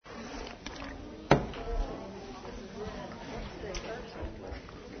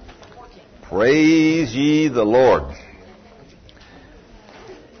Praise ye the Lord.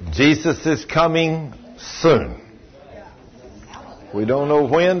 Jesus is coming soon. We don't know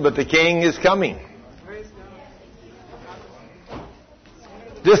when, but the King is coming.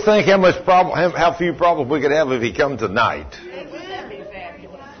 Just think how few problems we could have if he come tonight.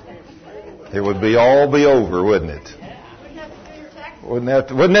 It would be over, wouldn't it? Wouldn't have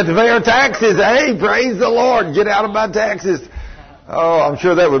to pay our taxes. Hey, praise the Lord. Get out of my taxes. Oh, I'm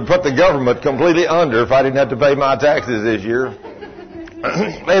sure that would put the government completely under if I didn't have to pay my taxes this year.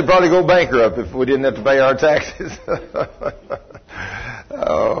 They'd probably go bankrupt if we didn't have to pay our taxes.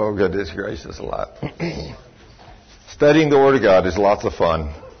 Oh, goodness gracious alive. Studying the Word of God is lots of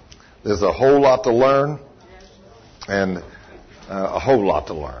fun. There's a whole lot to learn and a whole lot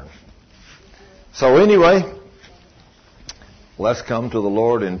to learn. So anyway, let's come to the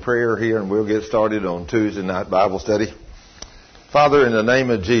Lord in prayer here, and we'll get started on Tuesday night Bible study. Father, in the name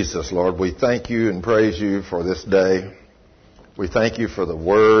of Jesus, Lord, we thank you and praise you for this day. We thank you for the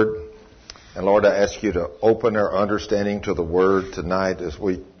Word. And Lord, I ask you to open our understanding to the Word tonight as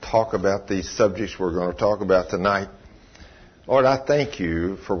we talk about these subjects we're going to talk about tonight. Lord, I thank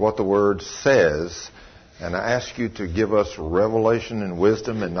you for what the Word says, and I ask you to give us revelation and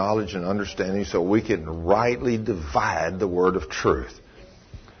wisdom and knowledge and understanding so we can rightly divide the Word of truth.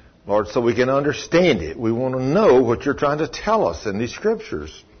 Lord, so we can understand it. We want to know what you're trying to tell us in these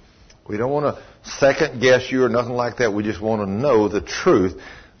Scriptures. We don't want to second guess you or nothing like that. We just want to know the truth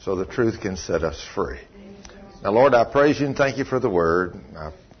so the truth can set us free. Now, Lord, I praise you and thank you for the Word.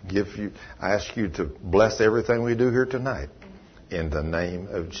 I ask you to bless everything we do here tonight in the name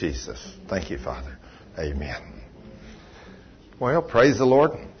of Jesus. Thank you, Father. Amen. Well, praise the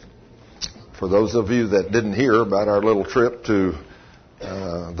Lord. For those of you that didn't hear about our little trip to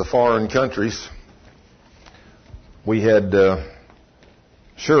the foreign countries, we had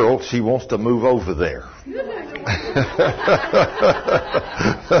Cheryl. She wants to move over there.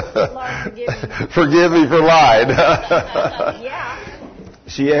 Forgive me for lying. Yeah.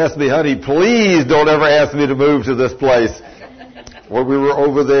 She asked me, honey, please don't ever ask me to move to this place. Well, we were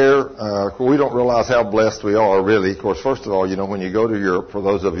over there. We don't realize how blessed we are, really. Of course, first of all, you know, when you go to Europe, for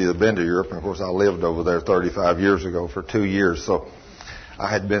those of you that have been to Europe, and of course I lived over there 35 years ago for 2 years, so I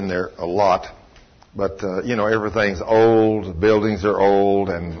had been there a lot. But, you know, everything's old, buildings are old,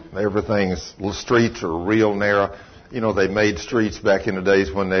 and the streets are real narrow. You know, they made streets back in the days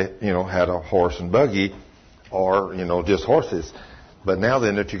when they, you know, had a horse and buggy or, you know, just horses. But now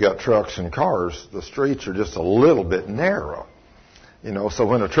then that you got trucks and cars, the streets are just a little bit narrow. You know, so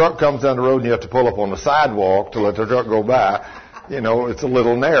when a truck comes down the road and you have to pull up on the sidewalk to let the truck go by, you know, it's a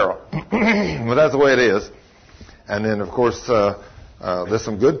little narrow. But that's the way it is. And then, of course, there's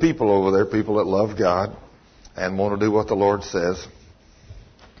some good people over there, people that love God and want to do what the Lord says.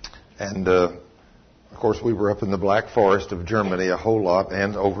 And, of course, we were up in the Black Forest of Germany a whole lot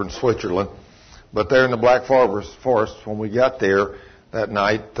and over in Switzerland. But there in the Black Forest, when we got there that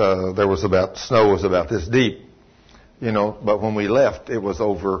night, snow was about this deep. You know, but when we left, it was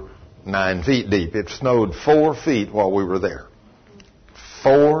over 9 feet deep. It snowed 4 feet while we were there.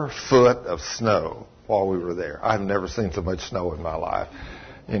 4 foot of snow while we were there. I've never seen so much snow in my life.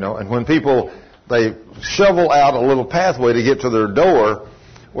 You know, and when people, they shovel out a little pathway to get to their door,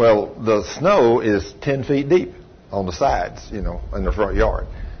 well, the snow is 10 feet deep on the sides, you know, in the front yard.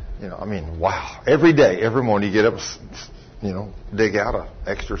 You know, I mean, wow. Every day, every morning you get up, you know, dig out an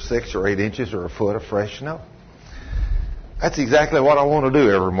extra 6 or 8 inches or a foot of fresh snow. That's exactly what I want to do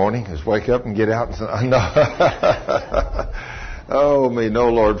every morning, is wake up and get out and say, no. Oh, me, no,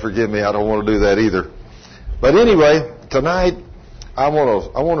 Lord, forgive me. I don't want to do that either. But anyway, tonight, I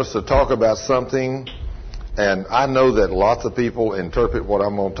want us to talk about something, and I know that lots of people interpret what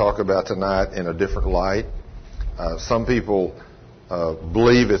I'm going to talk about tonight in a different light. Some people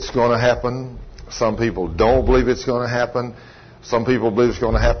believe it's going to happen. Some people don't believe it's going to happen. Some people believe it's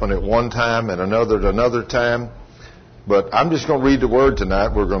going to happen at one time and another at another time. But I'm just going to read the Word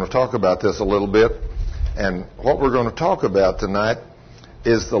tonight. We're going to talk about this a little bit. And what we're going to talk about tonight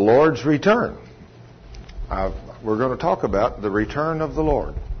is the Lord's return. We're going to talk about the return of the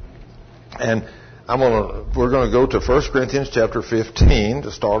Lord. And we're going to go to 1 Corinthians chapter 15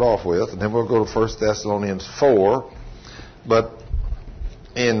 to start off with. And then we'll go to 1 Thessalonians 4. But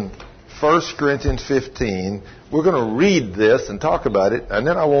in 1 Corinthians 15, we're going to read this and talk about it. And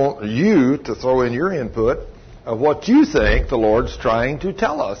then I want you to throw in your input of what you think the Lord's trying to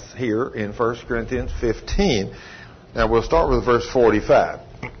tell us here in 1 Corinthians 15. Now, we'll start with verse 45.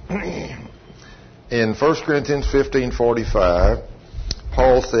 In 1 Corinthians 15:45,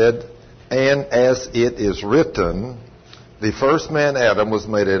 Paul said, "And as it is written, the first man, Adam, was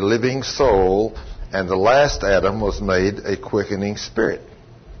made a living soul, and the last Adam was made a quickening spirit.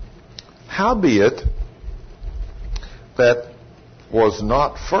 Howbeit, that was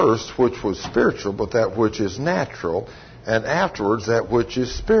not first which was spiritual, but that which is natural, and afterwards that which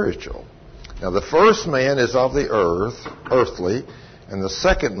is spiritual. Now the first man is of the earth, earthly, and the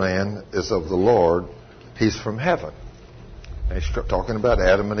second man is of the Lord. He's from heaven. And he's talking about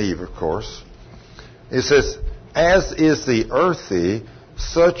Adam and Eve, of course. It says, as is the earthy,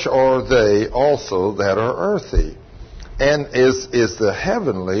 such are they also that are earthy. And is the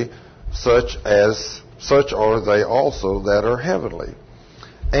heavenly, such are they also that are heavenly.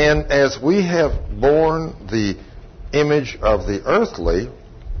 And as we have borne the image of the earthly,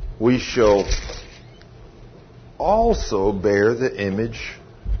 we shall also bear the image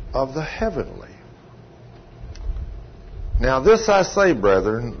of the heavenly. Now this I say,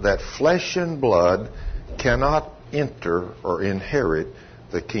 brethren, that flesh and blood cannot enter or inherit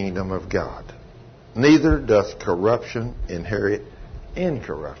the kingdom of God. Neither doth corruption inherit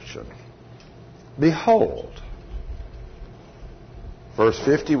incorruption. Behold, verse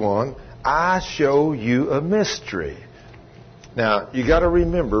 51, I show you a mystery. Now, you got to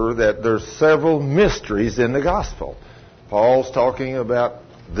remember that there's several mysteries in the gospel. Paul's talking about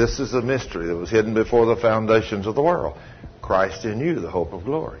this is a mystery that was hidden before the foundations of the world. Christ in you, the hope of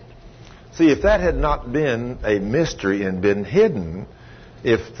glory. See, if that had not been a mystery and been hidden,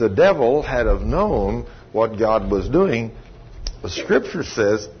 if the devil had have known what God was doing, the Scripture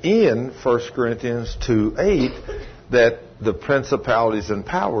says in 1 Corinthians 2:8 that the principalities and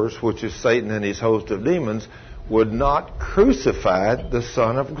powers, which is Satan and his host of demons, would not crucify the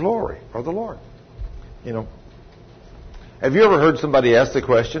Son of glory, or the Lord. You know, have you ever heard somebody ask the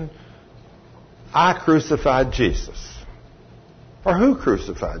question, I crucified Jesus? Or who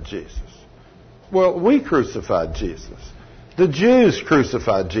crucified Jesus? Well, we crucified Jesus. The Jews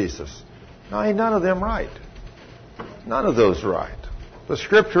crucified Jesus. No, ain't none of them right. None of those right. The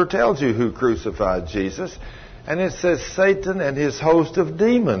Scripture tells you who crucified Jesus, and it says Satan and his host of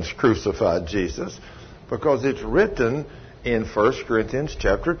demons crucified Jesus, because it's written in 1 Corinthians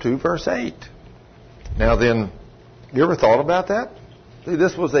chapter 2, verse 8. Now then, you ever thought about that? See,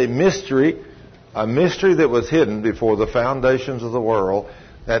 this was a mystery that was hidden before the foundations of the world,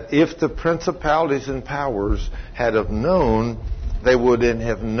 that if the principalities and powers had have known, they would in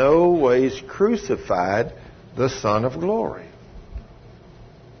have no ways crucified the Son of glory.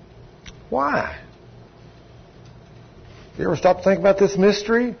 Why? You ever stop to think about this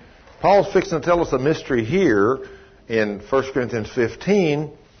mystery? Paul's fixing to tell us a mystery here in 1 Corinthians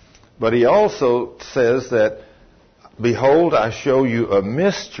 15, but he also says that, behold, I show you a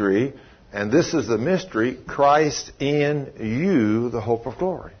mystery, and this is the mystery, Christ in you, the hope of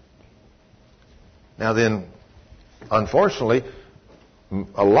glory. Now then, unfortunately,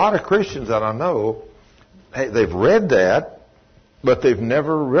 a lot of Christians that I know, hey, they've read that, but they've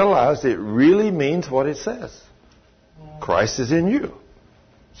never realized it really means what it says. Christ is in you.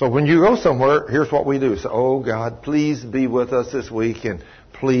 So when you go somewhere, here's what we do. Say, oh God, please be with us this week, and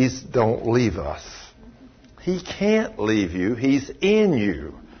please don't leave us. He can't leave you. He's in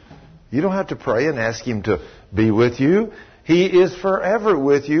you. You don't have to pray and ask Him to be with you. He is forever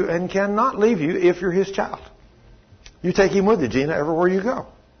with you and cannot leave you if you're His child. You take Him with you, Gina, everywhere you go.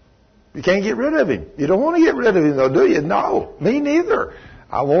 You can't get rid of Him. You don't want to get rid of Him, though, do you? No, me neither.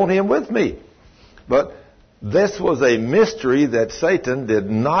 I want Him with me. But this was a mystery that Satan did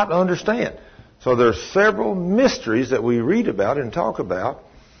not understand. So there's several mysteries that we read about and talk about.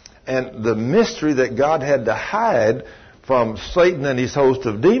 And the mystery that God had to hide from Satan and his host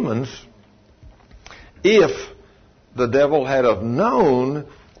of demons, if the devil had have known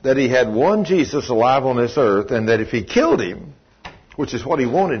that he had one Jesus alive on this earth, and that if he killed him, which is what he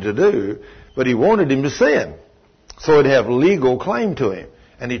wanted to do, but he wanted him to sin, so he'd have legal claim to him.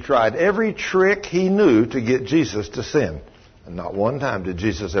 And he tried every trick he knew to get Jesus to sin. And not one time did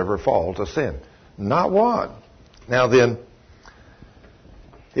Jesus ever fall to sin. Not one. Now then,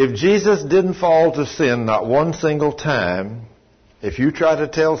 if Jesus didn't fall to sin not one single time, if you try to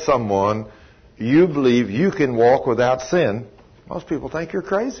tell someone you believe you can walk without sin, most people think you're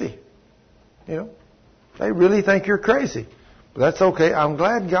crazy. You know, they really think you're crazy. But that's okay. I'm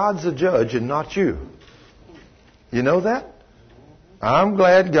glad God's the judge and not you. You know that? I'm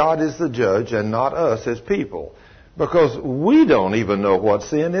glad God is the judge and not us as people, because we don't even know what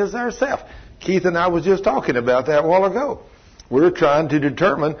sin is ourselves. Keith and I was just talking about that a while ago. We're trying to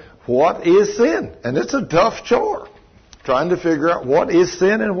determine what is sin, and it's a tough chore, trying to figure out what is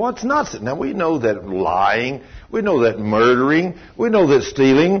sin and what's not sin. Now, we know that lying, we know that murdering, we know that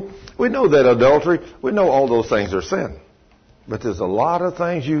stealing, we know that adultery, we know all those things are sin. But there's a lot of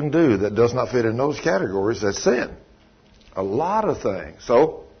things you can do that does not fit in those categories. That's sin. A lot of things.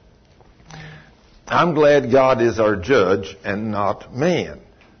 So, I'm glad God is our judge and not man.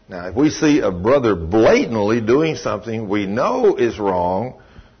 Now, if we see a brother blatantly doing something we know is wrong,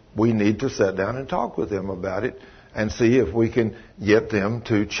 we need to sit down and talk with them about it and see if we can get them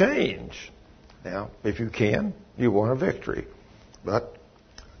to change. Now, if you can, you want a victory. But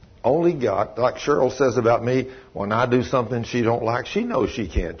only God, like Cheryl says about me, when I do something she don't like, she knows she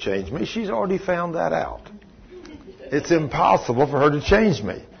can't change me. She's already found that out. It's impossible for her to change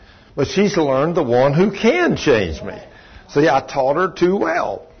me. But she's learned the one who can change me. See, I taught her too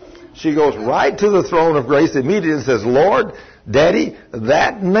well. She goes right to the throne of grace immediately and says, Lord, Daddy,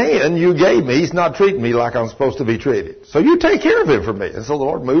 that man you gave me, he's not treating me like I'm supposed to be treated. So you take care of him for me. And so the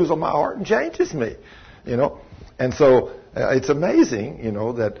Lord moves on my heart and changes me. And so it's amazing,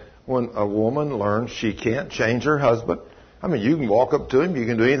 that when a woman learns she can't change her husband, I mean, you can walk up to him. You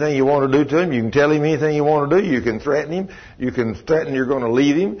can do anything you want to do to him. You can tell him anything you want to do. You can threaten him. You can threaten you're going to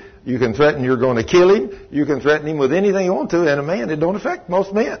leave him. You can threaten you're going to kill him. You can threaten him with anything you want to. And a man, it don't affect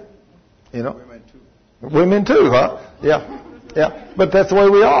most men. Women too. Women too, huh? Yeah. But that's the way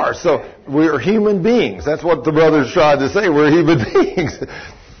we are. So we're human beings. That's what the brothers tried to say. We're human beings.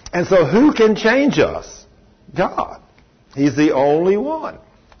 And so who can change us? God. He's the only one.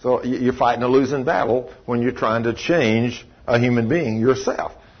 So you're fighting a losing battle when you're trying to change a human being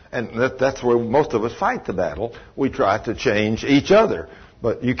yourself. And that's where most of us fight the battle. We try to change each other.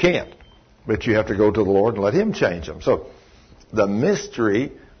 But you can't. But you have to go to the Lord and let Him change them. So the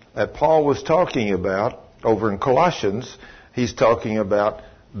mystery that Paul was talking about over in Colossians, he's talking about,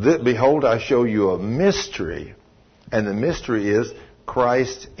 behold, I show you a mystery. And the mystery is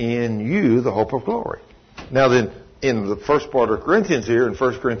Christ in you, the hope of glory. Now then, in the first part of Corinthians here, in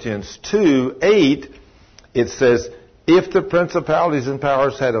 1 Corinthians 2:8, it says, if the principalities and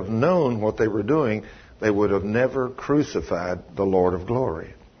powers had have known what they were doing, they would have never crucified the Lord of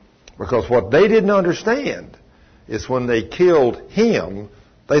glory. Because what they didn't understand is when they killed Him,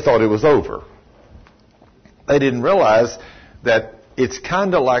 they thought it was over. They didn't realize that it's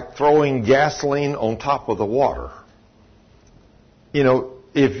kind of like throwing gasoline on top of the water.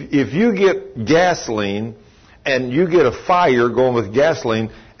 If you get gasoline and you get a fire going with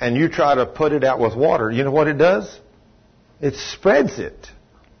gasoline and you try to put it out with water, you know what it does? It spreads it.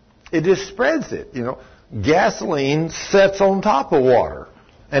 It just spreads it. Gasoline sets on top of water,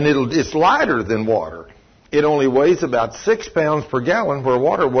 and it's lighter than water. It only weighs about 6 pounds per gallon, where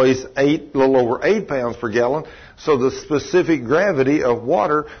water weighs a little over 8 pounds per gallon. So the specific gravity of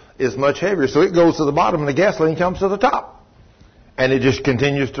water is much heavier. So it goes to the bottom, and the gasoline comes to the top. And it just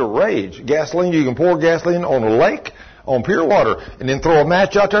continues to rage. Gasoline, you can pour gasoline on a lake, on pure water, and then throw a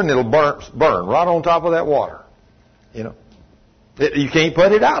match out there, and it'll burn right on top of that water. You can't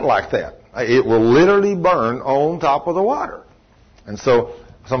put it out like that. It will literally burn on top of the water. And so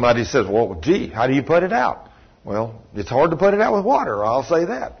somebody says, well, gee, how do you put it out? Well, it's hard to put it out with water, I'll say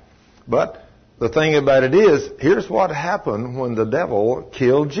that. But the thing about it is, here's what happened when the devil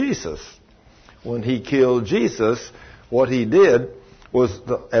killed Jesus. When he killed Jesus, what he did was,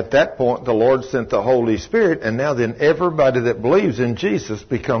 at that point, the Lord sent the Holy Spirit, and now then everybody that believes in Jesus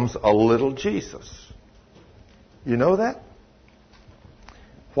becomes a little Jesus. You know that?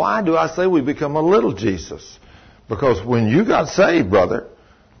 Why do I say we become a little Jesus? Because when you got saved, brother,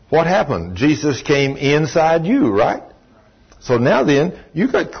 what happened? Jesus came inside you, right? So now then, you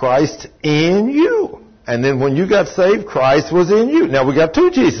got Christ in you. And then when you got saved, Christ was in you. Now we got 2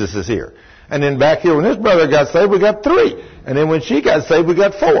 Jesuses here. And then back here, when this brother got saved, we got 3. And then when she got saved, we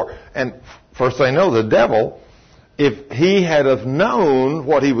got 4. And first thing I know, the devil, if he had have known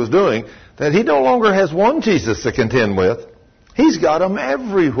what he was doing, that he no longer has one Jesus to contend with. He's got them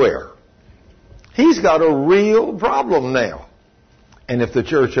everywhere. He's got a real problem now. And if the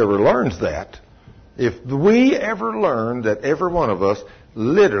church ever learns that, if we ever learn that every one of us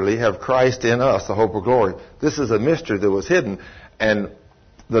literally have Christ in us, the hope of glory, this is a mystery that was hidden. And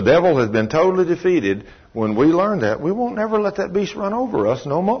the devil has been totally defeated. When we learn that, we won't ever let that beast run over us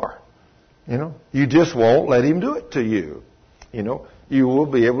no more. You just won't let him do it to you. You will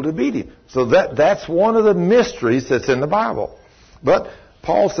be able to beat him. So that's one of the mysteries that's in the Bible. But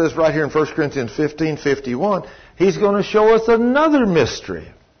Paul says right here in 1 Corinthians 15:51, he's going to show us another mystery.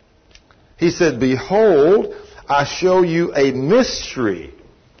 He said, behold, I show you a mystery.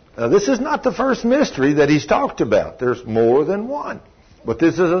 Now, this is not the first mystery that he's talked about. There's more than one. But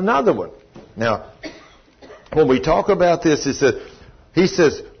this is another one. Now, when we talk about this, he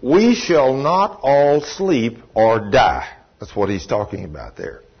says, we shall not all sleep or die. That's what he's talking about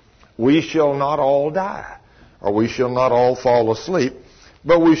there. We shall not all die. or we shall not all fall asleep,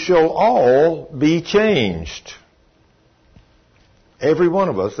 but we shall all be changed. Every one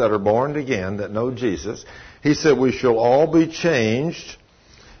of us that are born again, that know Jesus, he said we shall all be changed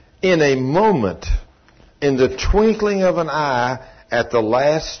in a moment, in the twinkling of an eye, at the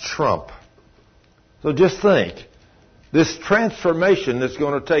last trump. So just think, this transformation that's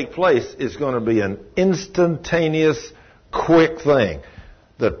going to take place is going to be an instantaneous, quick thing.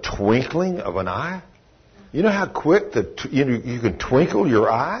 The twinkling of an eye? You know how quick you can twinkle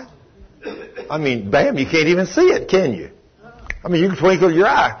your eye? I mean, bam, you can't even see it, can you? I mean, you can twinkle your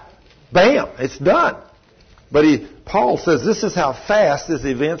eye. Bam, it's done. But Paul says this is how fast this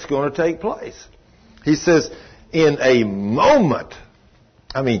event's going to take place. He says, in a moment,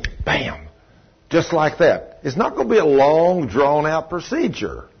 I mean, bam, just like that. It's not going to be a long, drawn-out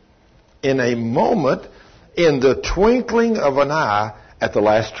procedure. In a moment, in the twinkling of an eye at the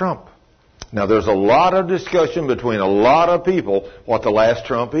last trump. Now, there's a lot of discussion between a lot of people what the last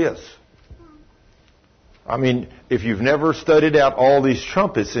trump is. I mean, if you've never studied out all these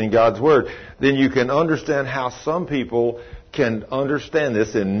trumpets in God's Word, then you can understand how some people can understand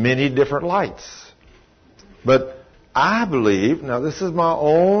this in many different lights. But I believe, now this is my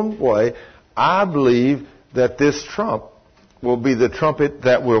own way, I believe that this trump will be the trumpet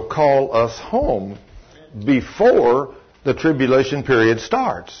that will call us home before the tribulation period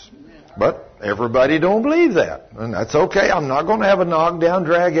starts. But everybody don't believe that. And that's okay. I'm not going to have a knockdown,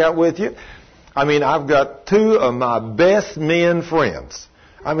 drag out with you. I mean, I've got two of my best men friends.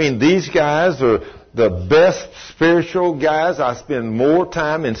 I mean, these guys are the best spiritual guys. I spend more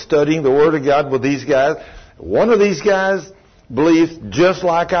time in studying the Word of God with these guys. One of these guys believes just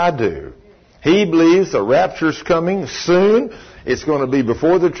like I do. He believes the rapture's coming soon. It's going to be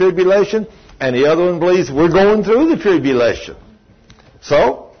before the tribulation. And the other one believes we're going through the tribulation.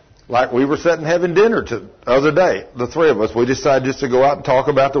 So, like we were sitting having dinner the other day, the three of us, we decided just to go out and talk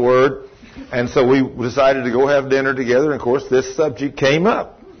about the Word. And so we decided to go have dinner together. And, of course, this subject came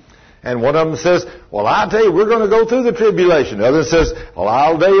up. And one of them says, well, I'll tell you, we're going to go through the tribulation. The other says, well,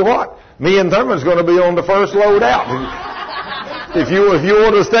 I'll tell you what, me and Thurman's going to be on the first load out. If you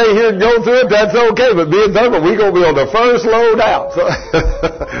want to stay here and go through it, that's okay. But me and Thurman, we're going to be on the first load out.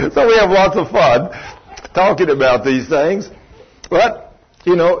 So we have lots of fun talking about these things. But,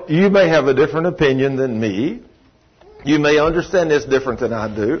 you know, you may have a different opinion than me. You may understand this different than I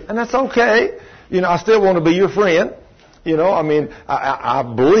do. And that's okay. You know, I still want to be your friend. You know, I mean, I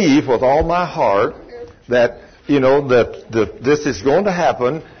believe with all my heart that, you know, that this is going to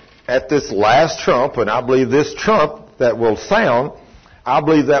happen at this last trump. And I believe this trump that will sound, I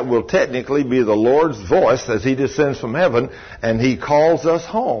believe that will technically be the Lord's voice as He descends from heaven and He calls us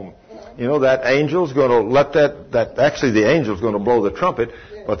home. You know, that angel's going to let actually the angel's going to blow the trumpet,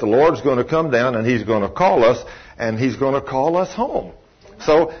 but the Lord's going to come down and He's going to call us and He's going to call us home.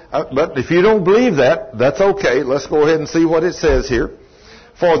 So, but if you don't believe that, that's okay. Let's go ahead and see what it says here.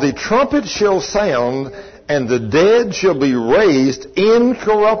 For the trumpet shall sound, and the dead shall be raised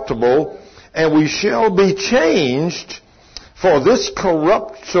incorruptible, and we shall be changed. For this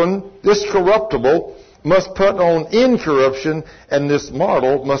corruptible must put on incorruption, and this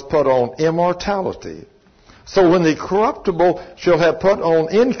mortal must put on immortality. So when the corruptible shall have put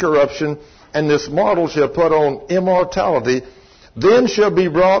on incorruption, and this mortal shall put on immortality, then shall be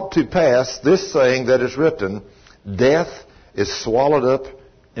brought to pass this saying that is written, death is swallowed up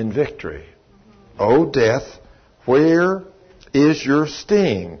in victory. O death, where is your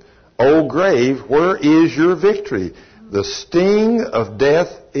sting? O grave, where is your victory? The sting of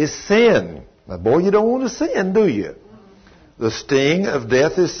death is sin. Now, boy, you don't want to sin, do you? The sting of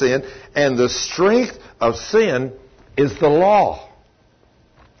death is sin, and the strength of sin is the law.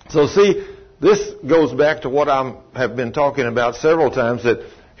 So see, this goes back to what I have been talking about several times, that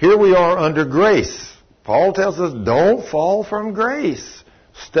here we are under grace. Paul tells us, don't fall from grace.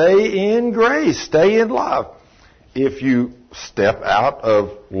 Stay in grace. Stay in love. If you step out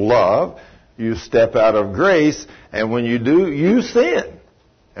of love, you step out of grace, and when you do, you sin.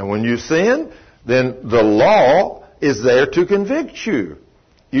 And when you sin, then the law is there to convict you.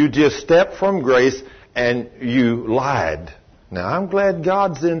 You just stepped from grace and you lied. Now, I'm glad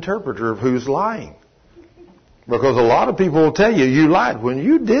God's the interpreter of who's lying. Because a lot of people will tell you, you lied when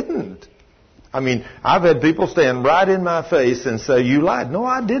you didn't. I mean, I've had people stand right in my face and say, you lied. No,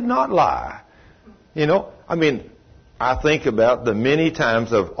 I did not lie. You know, I mean, I think about the many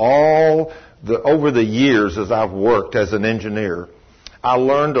times of over the years as I've worked as an engineer, I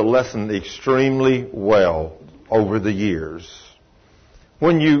learned a lesson extremely well over the years.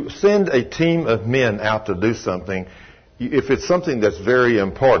 When you send a team of men out to do something, if it's something that's very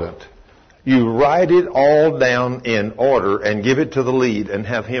important, You write it all down in order and give it to the lead and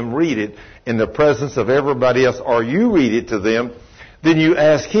have him read it in the presence of everybody else, or you read it to them. Then you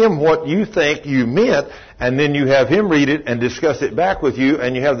ask him what you think you meant, and then you have him read it and discuss it back with you,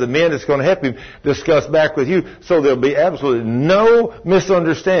 and you have the men that's going to help him discuss back with you, so there'll be absolutely no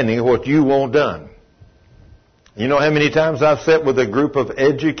misunderstanding of what you want done. You know how many times I've sat with a group of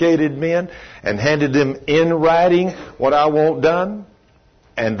educated men and handed them in writing what I want done,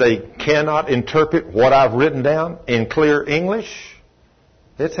 and they cannot interpret what I've written down in clear English?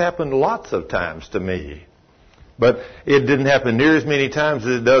 It's happened lots of times to me. But it didn't happen near as many times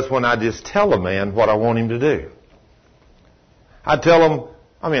as it does when I just tell a man what I want him to do. I tell him,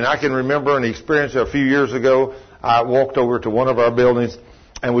 I can remember an experience a few years ago. I walked over to one of our buildings,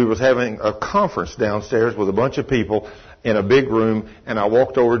 and we was having a conference downstairs with a bunch of people in a big room, and I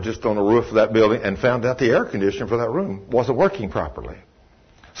walked over just on the roof of that building and found out the air conditioner for that room wasn't working properly.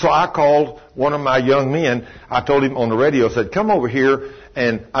 So I called one of my young men. I told him on the radio, said, come over here,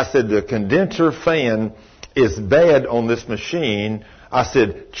 and I said, the condenser fan is bad on this machine. I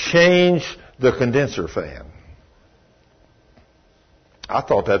said, change the condenser fan. I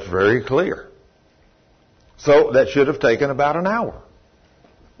thought that's very clear. So that should have taken about an hour.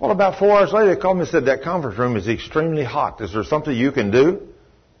 Well, about 4 hours later, they called me and said, that conference room is extremely hot. Is there something you can do?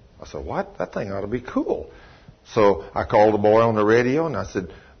 I said, what? That thing ought to be cool. So I called the boy on the radio, and I said,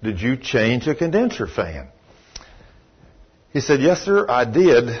 did you change a condenser fan? He said, yes, sir, I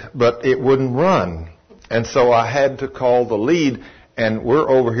did, but it wouldn't run. And so I had to call the lead, and we're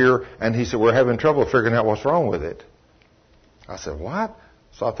over here, and he said, we're having trouble figuring out what's wrong with it. I said, what?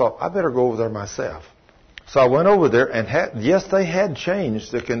 So I thought, I better go over there myself. So I went over there, and yes, they had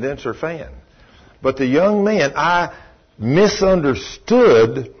changed the condenser fan. But the young man, I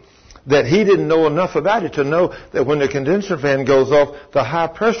misunderstood that he didn't know enough about it to know that when the condenser fan goes off, the high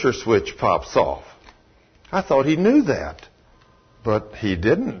pressure switch pops off. I thought he knew that, but he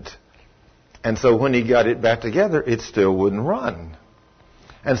didn't. And so when he got it back together, it still wouldn't run.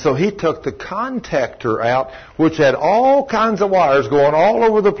 And so he took the contactor out, which had all kinds of wires going all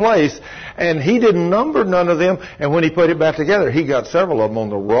over the place, and he didn't number none of them. And when he put it back together, he got several of them on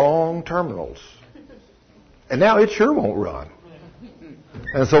the wrong terminals. And now it sure won't run.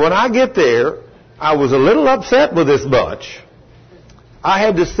 And so when I get there, I was a little upset with this bunch. I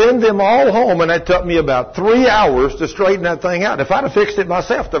had to send them all home, and it took me about 3 hours to straighten that thing out. If I'd have fixed it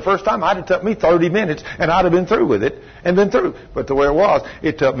myself the first time, I'd have took me 30 minutes, and I'd have been through with it and been through. But the way it was,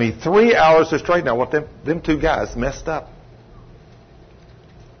 it took me 3 hours to straighten out what them two guys messed up.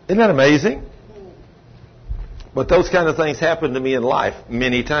 Isn't that amazing? But those kind of things happen to me in life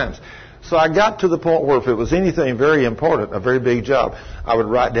many times. So I got to the point where if it was anything very important, a very big job, I would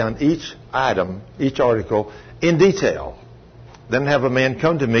write down each item, each article in detail. Then have a man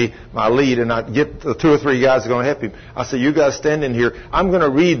come to me, my lead, and I'd get the 2 or 3 guys that are going to help him. I say, you guys stand in here. I'm going to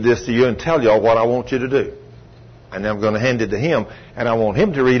read this to you and tell y'all what I want you to do. And then I'm going to hand it to him, and I want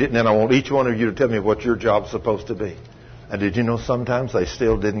him to read it, and then I want each one of you to tell me what your job's supposed to be. And did you know sometimes they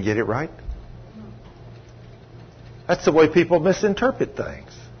still didn't get it right? That's the way people misinterpret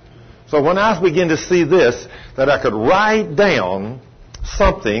things. So when I began to see this, that I could write down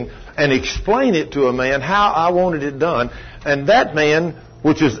something and explain it to a man how I wanted it done, and that man,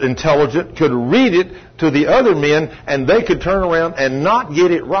 which is intelligent, could read it to the other men, and they could turn around and not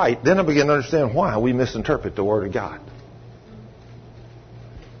get it right, then I began to understand why we misinterpret the Word of God.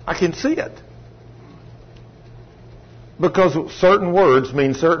 I can see it. Because certain words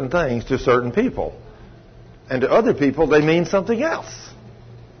mean certain things to certain people. And to other people, they mean something else.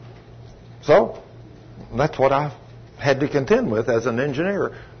 So, that's what I've had to contend with as an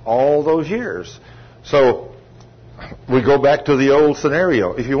engineer all those years. So, we go back to the old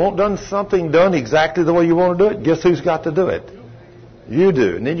scenario. If you want something done exactly the way you want to do it, guess who's got to do it? You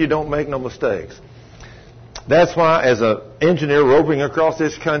do. And then you don't make no mistakes. That's why as an engineer roving across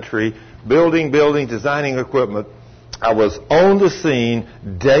this country, building, designing equipment, I was on the scene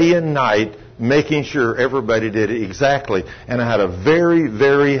day and night making sure everybody did it exactly. And I had a very,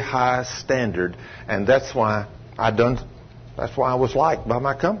 very high standard. And that's why I was liked by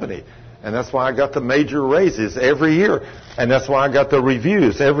my company. And that's why I got the major raises every year. And that's why I got the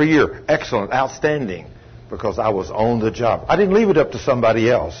reviews every year. Excellent, outstanding. Because I was on the job. I didn't leave it up to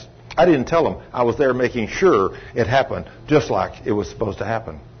somebody else. I didn't tell them. I was there making sure it happened just like it was supposed to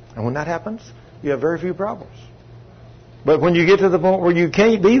happen. And when that happens, you have very few problems. But when you get to the point where you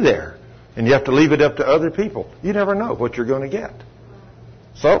can't be there and you have to leave it up to other people, you never know what you're going to get.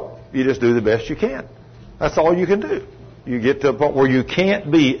 So you just do the best you can. That's all you can do. You get to a point where you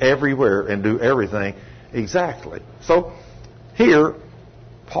can't be everywhere and do everything exactly. So here,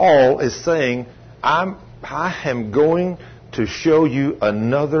 Paul is saying, I am going to show you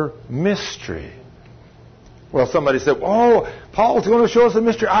another mystery. Well, somebody said, oh, Paul's going to show us a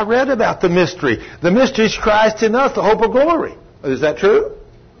mystery. I read about the mystery. The mystery is Christ in us, the hope of glory. Is that true?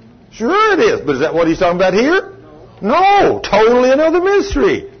 Sure it is. But is that what he's talking about here? No, totally another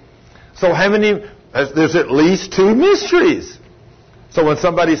mystery. So how many? There's at least two mysteries. So when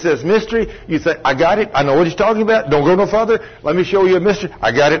somebody says mystery, you say, I got it. I know what he's talking about. Don't go no further. Let me show you a mystery.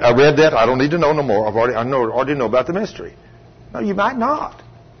 I got it. I read that. I don't need to know no more. I already know about the mystery. No, you might not.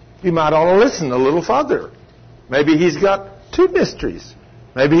 You might ought to listen a little further. Maybe he's got two mysteries.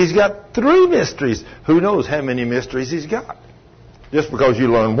 Maybe he's got three mysteries. Who knows how many mysteries he's got? Just because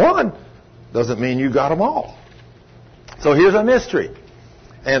you learn one doesn't mean you got them all. So here's a mystery.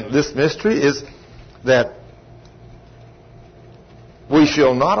 And this mystery is that we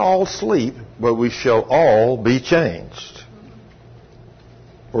shall not all sleep, but we shall all be changed.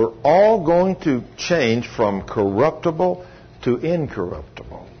 We're all going to change from corruptible to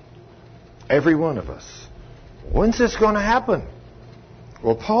incorruptible. Every one of us. When's this going to happen?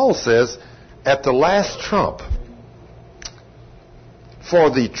 Well, Paul says, at the last trump, for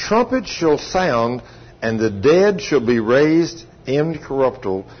the trumpet shall sound, and the dead shall be raised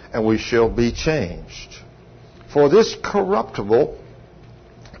incorruptible, and we shall be changed. For this corruptible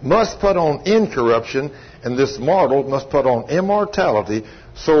must put on incorruption, and this mortal must put on immortality.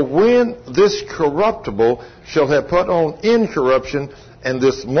 So when this corruptible shall have put on incorruption, and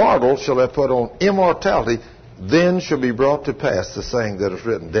this mortal shall have put on immortality, then shall be brought to pass the saying that is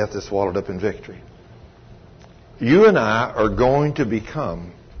written, death is swallowed up in victory. You and I are going to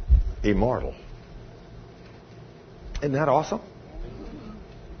become immortal. Isn't that awesome?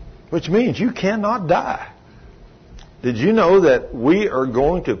 Which means you cannot die. Did you know that we are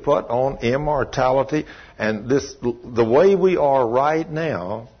going to put on immortality? And the way we are right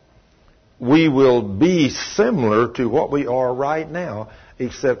now, we will be similar to what we are right now,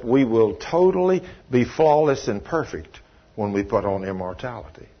 except we will totally be flawless and perfect when we put on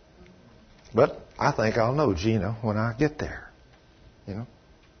immortality. But I think I'll know, Gina, when I get there. You know,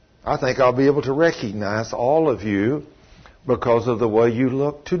 I think I'll be able to recognize all of you because of the way you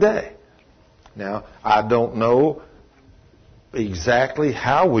look today. Now, I don't know exactly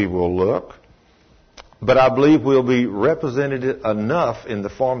how we will look, but I believe we'll be represented enough in the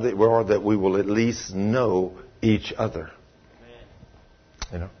form that we are that we will at least know each other.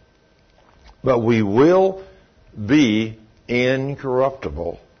 You know, but we will be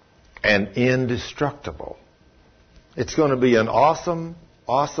incorruptible and indestructible. It's going to be an awesome,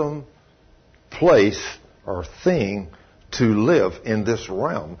 awesome place or thing to live in this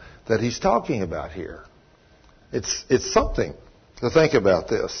realm that he's talking about here. It's something to think about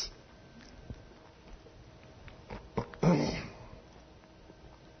this.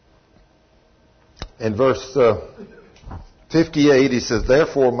 In verse 58, he says,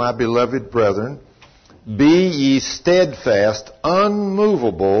 therefore, my beloved brethren, be ye steadfast,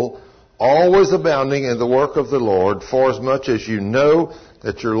 unmovable, always abounding in the work of the Lord, forasmuch as you know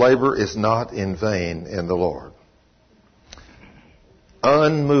that your labor is not in vain in the Lord.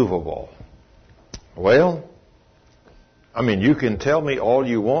 Unmovable. Well, I mean, you can tell me all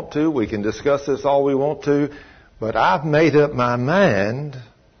you want to. We can discuss this all we want to. But I've made up my mind.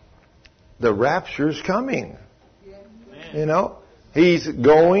 The rapture's coming. You know, he's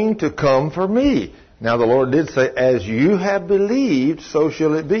going to come for me. Now, the Lord did say, as you have believed, so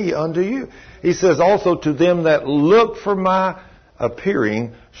shall it be unto you. He says also, to them that look for my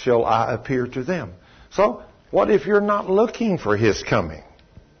appearing, shall I appear to them. So, what if you're not looking for his coming?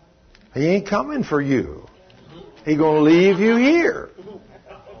 He ain't coming for you. He's going to leave you here.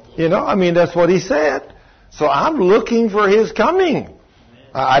 You know, I mean, that's what he said. So I'm looking for his coming.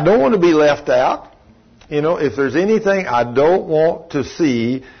 I don't want to be left out. You know, if there's anything I don't want to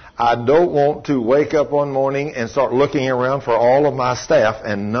see, I don't want to wake up one morning and start looking around for all of my staff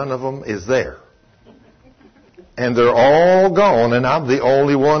and none of them is there. And they're all gone and I'm the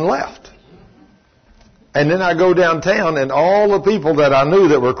only one left. And then I go downtown and all the people that I knew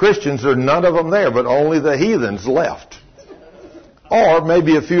that were Christians, there are none of them there, but only the heathens left. Or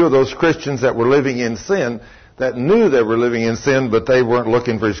maybe a few of those Christians that were living in sin that knew they were living in sin, but they weren't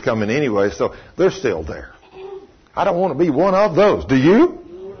looking for his coming anyway, so they're still there. I don't want to be one of those. Do you?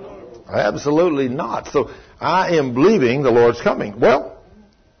 Absolutely not. So I am believing the Lord's coming. Well,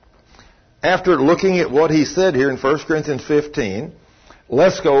 after looking at what he said here in 1 Corinthians 15,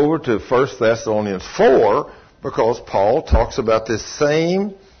 let's go over to 1 Thessalonians 4, because Paul talks about this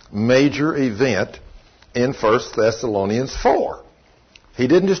same major event in 1 Thessalonians 4. He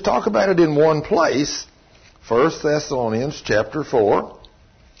didn't just talk about it in one place. 1 Thessalonians chapter 4.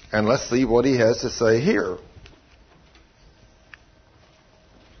 And let's see what he has to say here.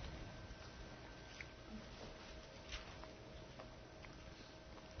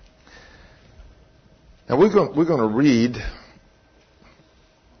 Now we're going to read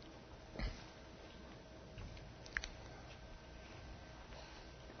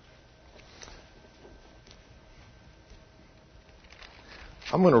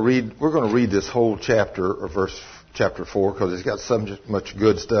we're going to read this whole chapter, or chapter 4, because it's got so much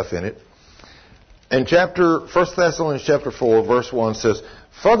good stuff in it. And 1 Thessalonians chapter 4, verse 1 says,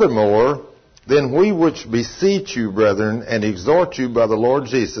 "Furthermore, then we which beseech you, brethren, and exhort you by the Lord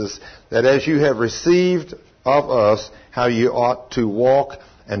Jesus, that as you have received of us how you ought to walk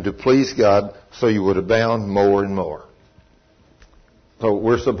and to please God, so you would abound more and more." So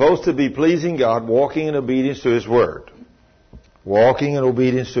we're supposed to be pleasing God, walking in obedience to His Word. Walking in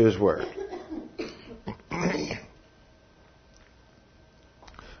obedience to His Word.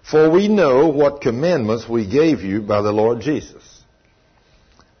 "For we know what commandments we gave you by the Lord Jesus.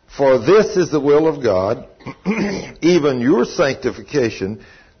 For this is the will of God, even your sanctification,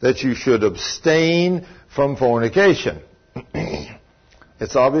 that you should abstain from fornication."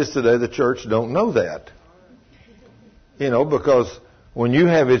 It's obvious today the church don't know that. Because when you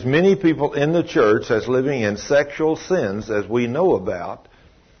have as many people in the church as living in sexual sins as we know about,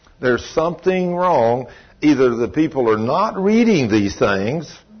 there's something wrong. Either the people are not reading these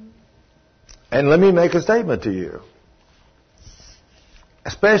things, and let me make a statement to you.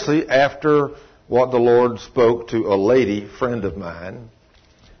 Especially after what the Lord spoke to a lady friend of mine.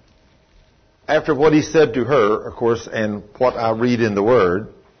 After what He said to her, of course, and what I read in the Word.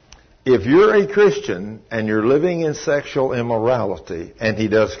 If you're a Christian and you're living in sexual immorality and He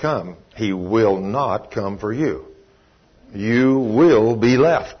does come, He will not come for you. You will be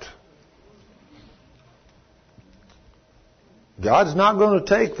left. God's not going to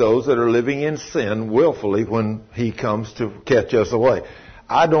take those that are living in sin willfully when He comes to catch us away.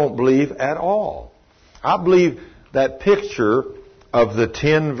 I don't believe at all. I believe that picture of the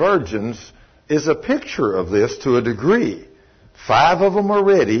 10 virgins is a picture of this to a degree. 5 of them are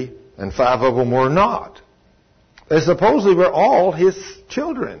ready and 5 of them were not. They supposedly were all His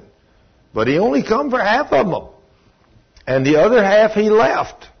children. But He only come for half of them. And the other half He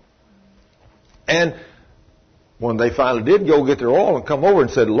left. And when they finally did go get their oil and come over and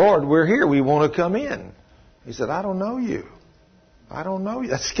said, "Lord, we're here. We want to come in." He said, "I don't know you. I don't know you."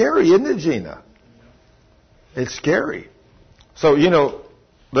 That's scary, isn't it, Gina? It's scary. So,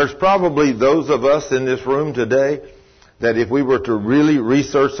 there's probably those of us in this room today that if we were to really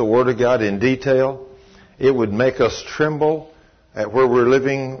research the Word of God in detail, it would make us tremble at where we're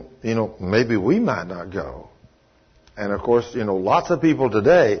living. Maybe we might not go. And of course, lots of people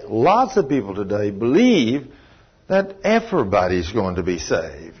today believe that everybody's going to be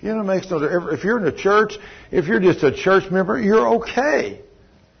saved. It makes no difference. If you're in a church, if you're just a church member, you're okay.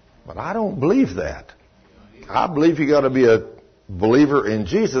 But I don't believe that. I believe you got to be a believer in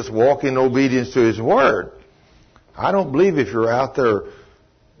Jesus, walk in obedience to His Word. I don't believe if you're out there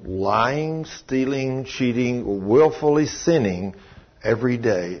lying, stealing, cheating, willfully sinning every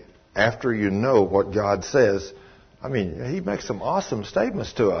day after you know what God says. I mean, He makes some awesome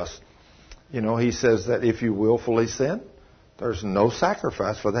statements to us. He says that if you willfully sin, there's no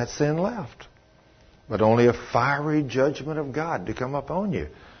sacrifice for that sin left, but only a fiery judgment of God to come upon you.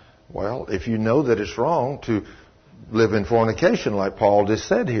 Well, if you know that it's wrong to live in fornication, like Paul just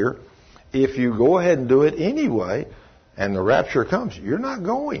said here, if you go ahead and do it anyway, and the rapture comes, you're not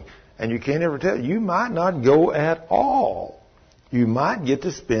going. And you can't ever tell. You might not go at all. You might get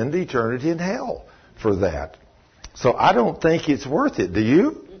to spend eternity in hell for that. So I don't think it's worth it. Do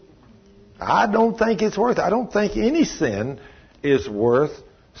you? I don't think it's worth it. I don't think any sin is worth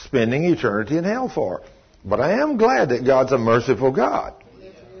spending eternity in hell for. But I am glad that God's a merciful God.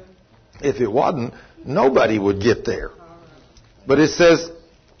 If it wasn't, nobody would get there. But it says,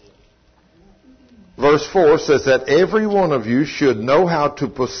 verse 4 says that every one of you should know how to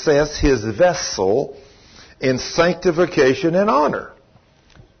possess his vessel in sanctification and honor.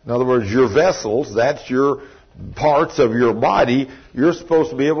 In other words, your vessels, that's your parts of your body, you're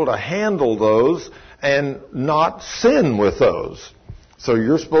supposed to be able to handle those and not sin with those. So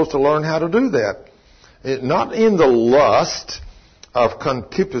you're supposed to learn how to do that. Not in the lust of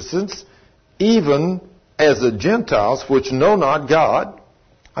concupiscence, even as the Gentiles which know not God.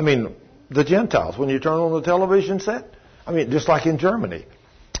 I mean, the Gentiles, when you turn on the television set, just like in Germany.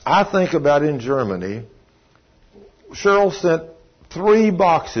 I think about in Germany, Cheryl sent 3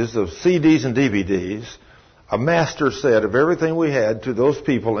 boxes of CDs and DVDs, a master set of everything we had to those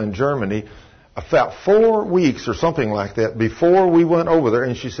people in Germany about 4 weeks or something like that before we went over there,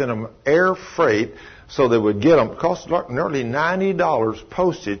 and she sent them air freight so they would get them. It cost nearly $90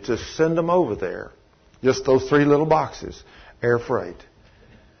 postage to send them over there. Just those 3 little boxes, air freight.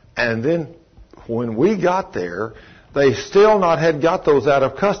 And then when we got there, they still not had got those out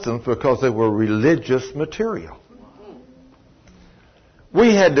of customs because they were religious material.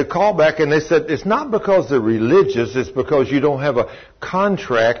 We had to call back, and they said, it's not because they're religious, it's because you don't have a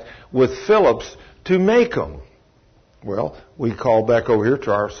contract with Phillips to make them. Well, we called back over here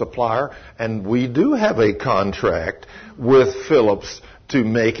to our supplier, and we do have a contract with Phillips to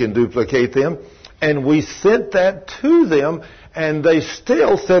make and duplicate them. And we sent that to them, and they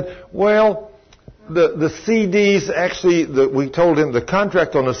still said, well, the CDs actually, we told him the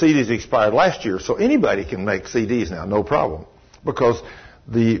contract on the CDs expired last year, so anybody can make CDs now, no problem. Because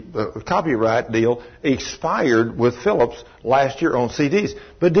the copyright deal expired with Phillips last year on CDs.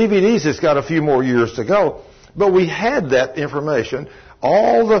 But DVDs has got a few more years to go. But we had that information,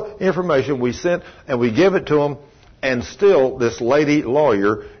 all the information we sent, and we gave it to them, and still this lady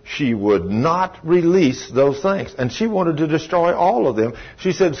lawyer, she would not release those things. And she wanted to destroy all of them.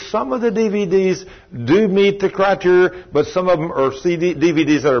 She said some of the DVDs do meet the criteria, but some of them are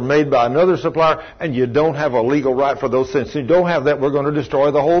DVDs that are made by another supplier, and you don't have a legal right for those things. Since you don't have that, we're going to destroy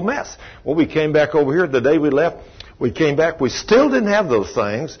the whole mess. Well, we came back over here the day we left. We came back. We still didn't have those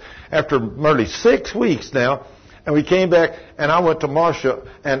things after nearly 6 weeks now. And we came back, and I went to Marcia,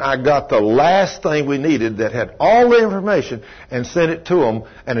 and I got the last thing we needed that had all the information and sent it to them.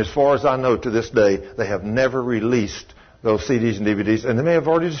 And as far as I know to this day, they have never released those CDs and DVDs, and they may have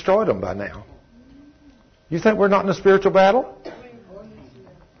already destroyed them by now. You think we're not in a spiritual battle?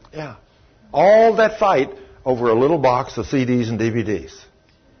 Yeah. All that fight over a little box of CDs and DVDs.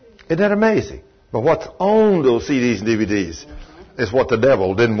 Isn't that amazing? But what's on those CDs and DVDs is what the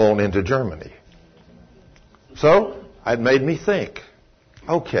devil didn't want into Germany. So it made me think,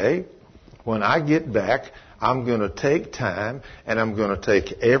 okay, when I get back, I'm going to take time, and I'm going to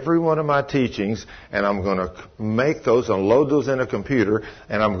take every one of my teachings, and I'm going to make those and load those in a computer,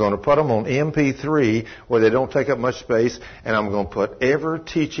 and I'm going to put them on MP3 where they don't take up much space, and I'm going to put every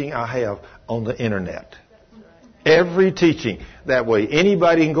teaching I have on the internet. Every teaching. That way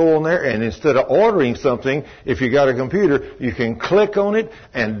anybody can go on there, and instead of ordering something, if you got a computer, you can click on it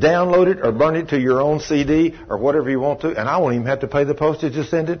and download it or burn it to your own CD or whatever you want to, and I won't even have to pay the postage to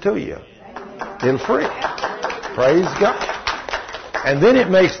send it to you. It's free. Praise God. And then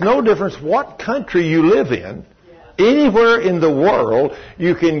it makes no difference what country you live in. Anywhere in the world,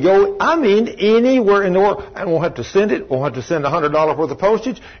 you can go, anywhere in the world, and won't have to send it, won't have to send $100 worth of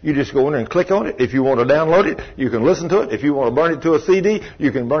postage. You just go in there and click on it. If you want to download it, you can listen to it. If you want to burn it to a CD,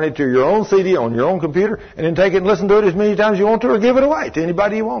 you can burn it to your own CD on your own computer, and then take it and listen to it as many times as you want to, or give it away to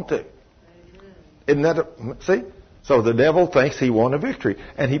anybody you want to. Isn't that see? So the devil thinks he won a victory,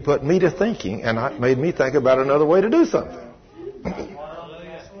 and he put me to thinking, and it made me think about another way to do something.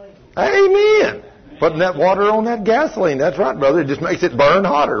 Amen. Putting that water on that gasoline. That's right, brother. It just makes it burn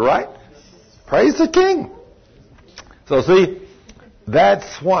hotter, right? Praise the King. So see,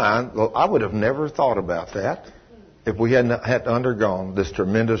 that's why I would have never thought about that if we hadn't had undergone this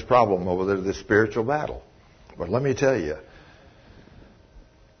tremendous problem over there, this spiritual battle. But let me tell you,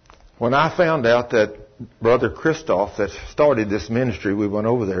 when I found out that Brother Christoph that started this ministry, we went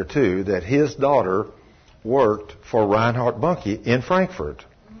over there too, that his daughter worked for Reinhard Bonnke in Frankfurt.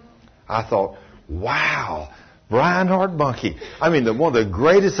 I thought, wow, Reinhard Bonnke. One of the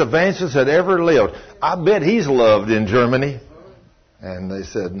greatest evangelists that ever lived. I bet he's loved in Germany. And they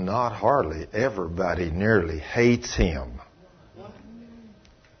said, not hardly. Everybody nearly hates him.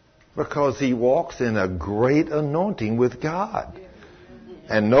 Because he walks in a great anointing with God.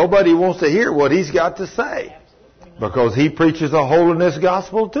 And nobody wants to hear what he's got to say. Because he preaches a holiness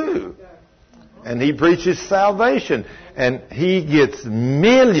gospel too. And he preaches salvation. And he gets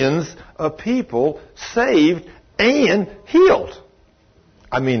millions of people saved and healed.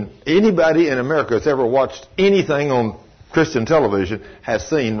 Anybody in America that's ever watched anything on Christian television has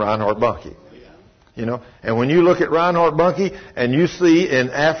seen Reinhard Bonnke. And when you look at Reinhard Bonnke and you see in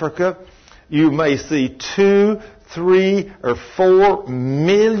Africa, you may see 2, 3, or 4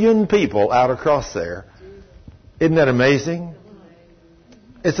 million people out across there. Isn't that amazing?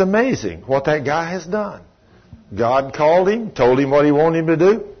 It's amazing what that guy has done. God called him, told him what he wanted him to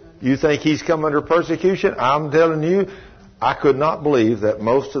do. You think he's come under persecution? I'm telling you, I could not believe that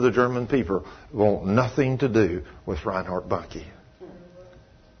most of the German people want nothing to do with Reinhard Bonnke.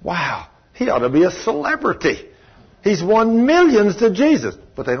 Wow, he ought to be a celebrity. He's won millions to Jesus,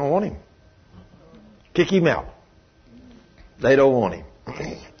 but they don't want him. Kick him out. They don't want him.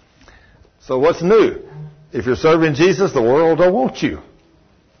 So what's new? If you're serving Jesus, the world don't want you.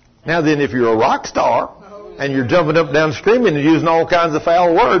 Now then, if you're a rock star and you're jumping up and down screaming and using all kinds of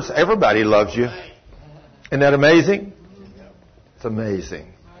foul words, everybody loves you. Isn't that amazing? It's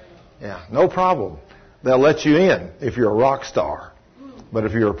amazing. Yeah, no problem. They'll let you in if you're a rock star. But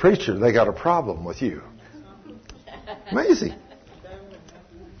if you're a preacher, they got a problem with you. Amazing.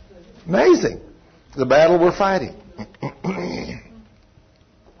 Amazing. The battle we're fighting.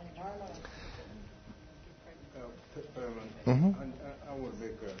 Mm-hmm. I want to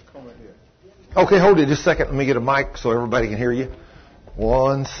make a comment here. Okay, hold it just a second. Let me get a mic so everybody can hear you.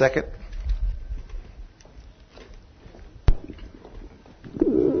 1 second.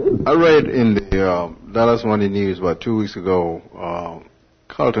 I read in the Dallas Morning News about 2 weeks ago,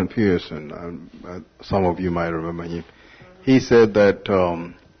 Carlton Pearson, some of you might remember him, he said that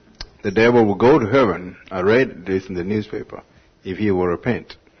the devil will go to heaven, I read this in the newspaper, if he will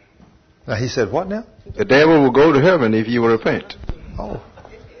repent. Now he said what now? The devil will go to heaven if you will repent. Oh.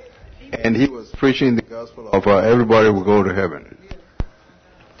 And he was preaching the gospel of everybody will go to heaven.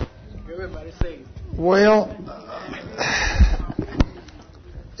 Everybody sing. Well,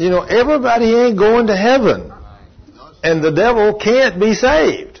 everybody ain't going to heaven. And the devil can't be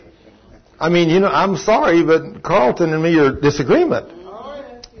saved. I mean, I'm sorry, but Carlton and me are in disagreement.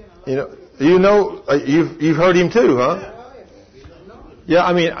 You've heard him too, huh? Yeah,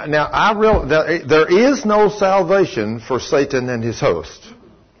 I mean, now there is no salvation for Satan and his host.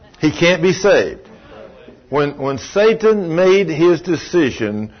 He can't be saved. When Satan made his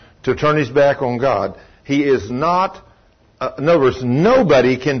decision to turn his back on God, he is not. In other words,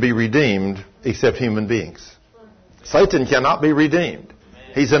 nobody can be redeemed except human beings. Satan cannot be redeemed.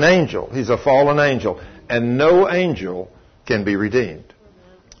 He's an angel. He's a fallen angel. And no angel can be redeemed.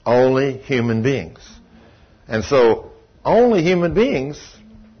 Only human beings. And so, only human beings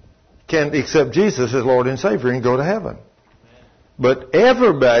can accept Jesus as Lord and Savior and go to heaven. But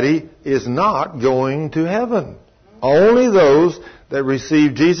everybody is not going to heaven. Only those that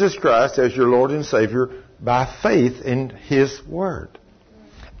receive Jesus Christ as your Lord and Savior by faith in His Word.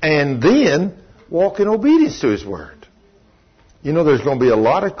 And then walk in obedience to His Word. There's going to be a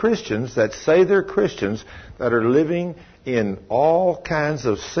lot of Christians that say they're Christians that are living in all kinds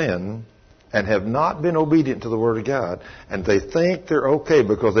of sin and have not been obedient to the Word of God. And they think they're okay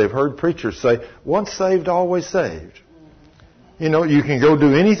because they've heard preachers say, once saved, always saved. You can go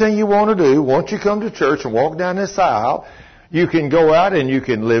do anything you want to do. Once you come to church and walk down this aisle, you can go out and you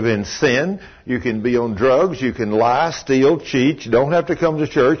can live in sin. You can be on drugs. You can lie, steal, cheat. You don't have to come to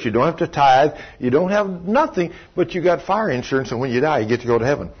church. You don't have to tithe. You don't have nothing, but you got fire insurance, and when you die, you get to go to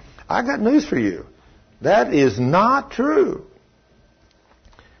heaven. I got news for you. That is not true.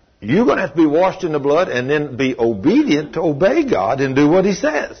 You're going to have to be washed in the blood and then be obedient to obey God and do what He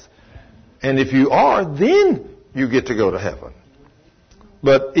says. And if you are, then you get to go to heaven.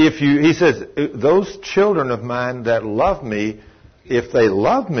 But He says, those children of mine that love me, if they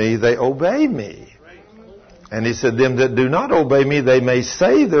love me, they obey me. And He said, them that do not obey me, they may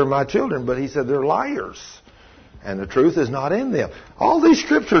say they're my children, but He said they're liars. And the truth is not in them. All these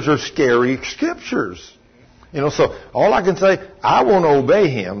scriptures are scary scriptures. So all I can say, I want to obey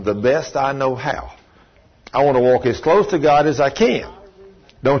Him the best I know how. I want to walk as close to God as I can.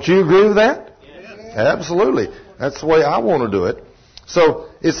 Don't you agree with that? Yes. Absolutely. That's the way I want to do it. So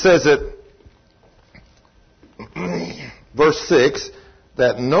it says that, verse 6,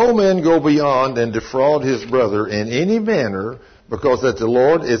 that no man go beyond and defraud his brother in any manner, because that the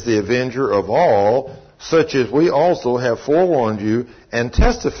Lord is the avenger of all, such as we also have forewarned you and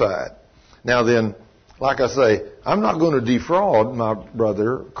testified. Now then, like I say, I'm not going to defraud my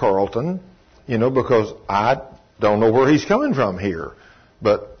brother Carlton, because I don't know where he's coming from here.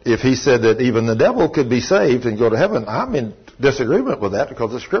 But if he said that even the devil could be saved and go to heaven, I'm in disagreement with that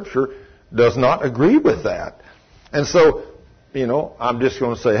because the Scripture does not agree with that. And so, I'm just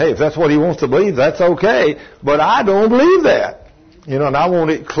going to say, hey, if that's what he wants to believe, that's okay. But I don't believe that. And I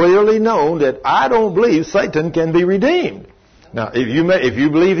want it clearly known that I don't believe Satan can be redeemed. Now, if you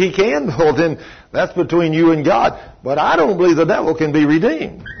believe he can, well, then that's between you and God. But I don't believe the devil can be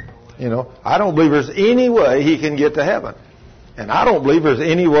redeemed. I don't believe there's any way he can get to heaven. And I don't believe there's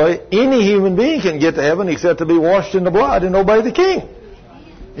any way any human being can get to heaven except to be washed in the blood and obey the King.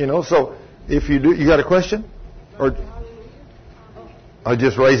 So if you do, you got a question? Or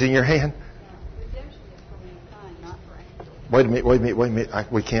just raising your hand? Wait a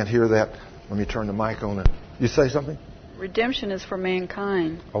minute. We can't hear that. Let me turn the mic on. You say something? Redemption is for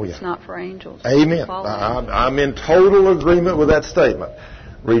mankind. Oh, yeah. It's not for angels. Amen. I'm in total agreement with that statement.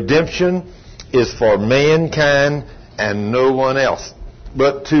 Redemption is for mankind and no one else.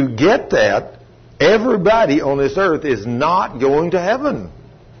 But to get that, everybody on this earth is not going to heaven.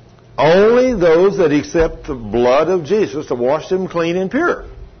 Only those that accept the blood of Jesus to wash them clean and pure.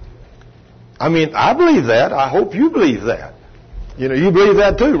 I mean, I believe that. I hope you believe that. You know, you believe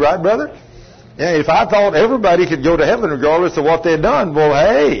that too, right, brother? Yeah, if I thought everybody could go to heaven regardless of what they'd done, well,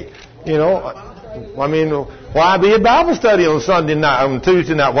 hey, you know, I mean, why be at Bible study on Sunday night, on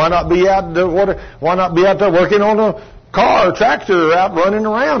Tuesday night? Why not be out there, why not be out there working on a car or tractor or out running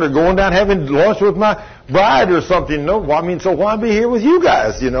around or going down having lunch with my bride or something? No, I mean, so why be here with you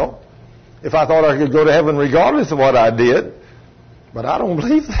guys, you know? If I thought I could go to heaven regardless of what I did. But I don't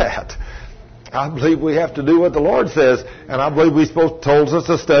believe that. I believe we have to do what the Lord says, and I believe He told us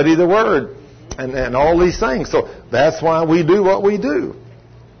to study the Word and all these things. So that's why we do what we do.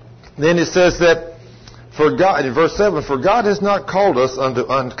 Then it says that for God, in verse 7, for God has not called us unto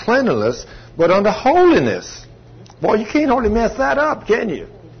uncleanness, but unto holiness. Boy, you can't hardly mess that up, can you?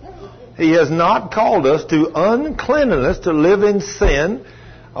 He has not called us to uncleanness, to live in sin,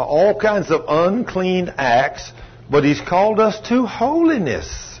 all kinds of unclean acts, but He's called us to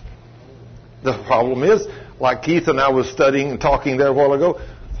holiness. The problem is, like Keith and I was studying and talking there a while ago,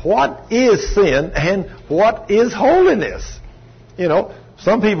 what is sin and what is holiness? You know,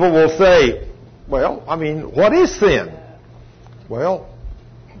 some people will say, well, I mean, what is sin? Well,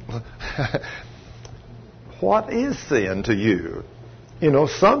 what is sin to you? You know,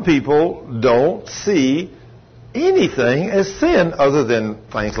 some people don't see anything as sin other than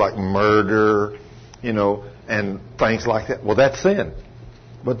things like murder, you know, and things like that. Well, that's sin.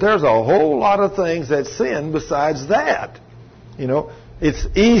 But there's a whole lot of things that sin besides that. You know, it's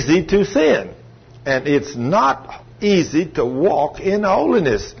easy to sin. And it's not easy to walk in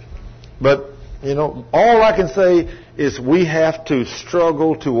holiness. But, you know, all I can say is we have to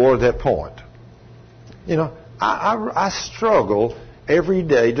struggle toward that point. You know, I struggle every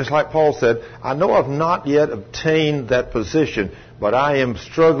day, just like Paul said. I know I've not yet obtained that position, but I am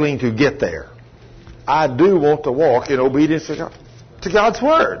struggling to get there. I do want to walk in obedience to God's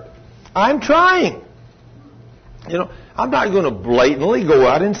Word. I'm trying. You know, I'm not going to blatantly go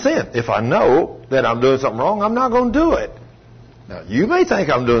out and sin. If I know that I'm doing something wrong, I'm not going to do it. Now, you may think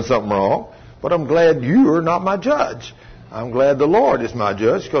I'm doing something wrong, but I'm glad you are not my judge. I'm glad the Lord is my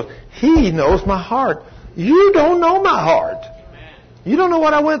judge because He knows my heart. You don't know my heart. You don't know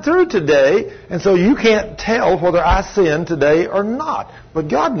what I went through today, and so you can't tell whether I sinned today or not. But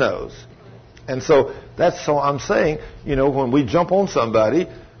God knows. And so that's so I'm saying, you know, when we jump on somebody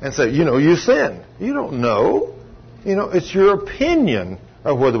and say, you know, you sin. You don't know. You know, it's your opinion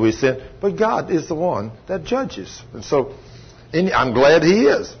of whether we sin. But God is the one that judges. And so I'm glad He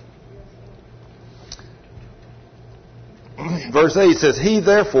is. Verse 8 says, He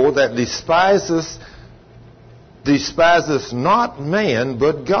therefore that despiseth not man,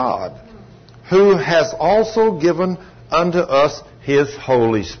 but God, who has also given unto us His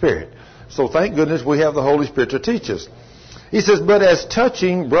Holy Spirit. So thank goodness we have the Holy Spirit to teach us. He says, but as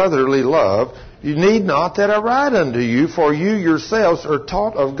touching brotherly love, you need not that I write unto you, for you yourselves are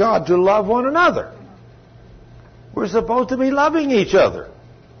taught of God to love one another. We're supposed to be loving each other.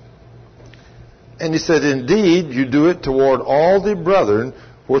 And he said, indeed, you do it toward all the brethren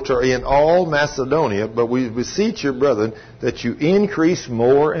which are in all Macedonia, but we beseech you, brethren, that you increase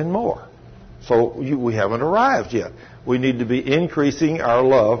more and more. So we haven't arrived yet. We need to be increasing our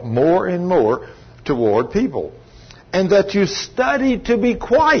love more and more toward people. And that you study to be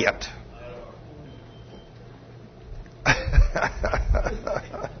quiet.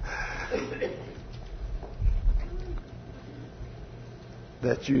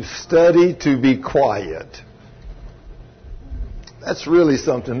 That you study to be quiet. That's really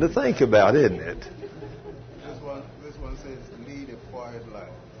something to think about, isn't it? This one says, lead a quiet life.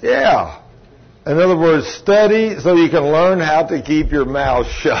 Yeah. In other words, study so you can learn how to keep your mouth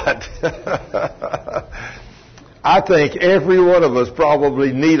shut. I think every one of us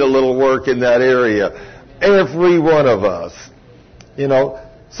probably need a little work in that area. Every one of us. You know,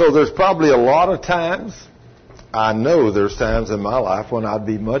 so there's probably a lot of times, I know there's times in my life when I'd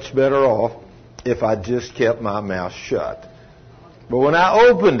be much better off if I just kept my mouth shut. But when I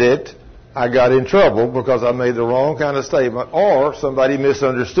opened it, I got in trouble because I made the wrong kind of statement or somebody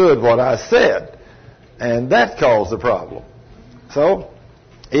misunderstood what I said. And that caused the problem. So,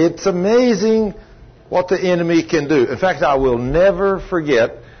 it's amazing what the enemy can do. In fact, I will never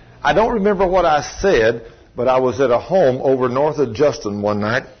forget, I don't remember what I said, but I was at a home over north of Justin one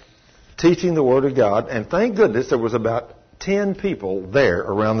night teaching the Word of God, and thank goodness there was about 10 people there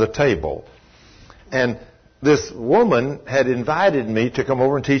around the table. And this woman had invited me to come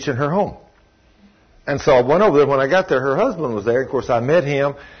over and teach in her home. And so I went over there. When I got there, her husband was there. Of course, I met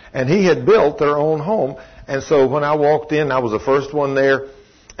him, and he had built their own home. And so when I walked in, I was the first one there,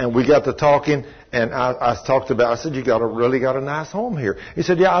 and we got to talking, and I said, you really got a nice home here. He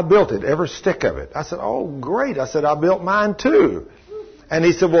said, yeah, I built it, every stick of it. I said, oh, great. I said, I built mine too. And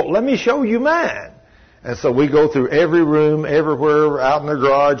he said, well, let me show you mine. And so we go through every room, everywhere, out in the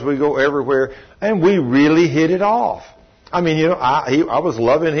garage, we go everywhere, and we really hit it off. I mean, I was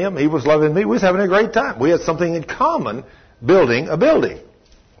loving him, he was loving me. We was having a great time. We had something in common, building a building.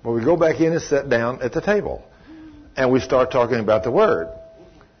 Well, we go back in and sit down at the table, and we start talking about the Word.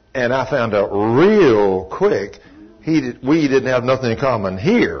 And I found out real quick we didn't have nothing in common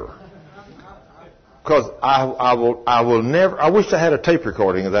here. Because I will never. I wish I had a tape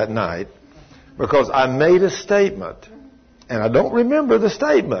recording of that night, because I made a statement, and I don't remember the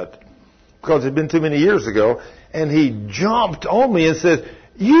statement because it's been too many years ago. And he jumped on me and said,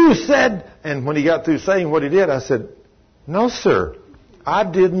 "You said," and when he got through saying what he did, I said, "No, sir, I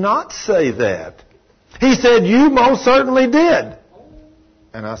did not say that." He said, "You most certainly did."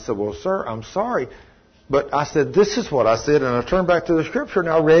 And I said, "Well, sir, I'm sorry." But I said, "This is what I said." And I turned back to the scripture and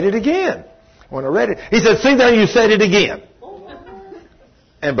I read it again. When I read it, he said, "See there, you said it again."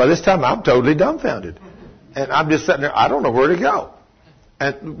 And by this time, I'm totally dumbfounded. And I'm just sitting there, I don't know where to go.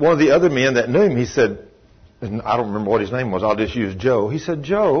 And one of the other men that knew him, he said, and I don't remember what his name was, I'll just use Joe. He said,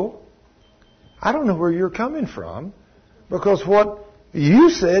 "Joe, I don't know where you're coming from, because what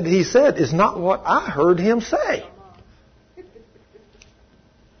you said, he said, is not what I heard him say."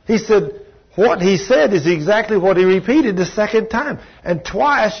 He said, what he said is exactly what he repeated the second time. And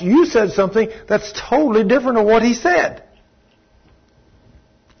twice you said something that's totally different than what he said.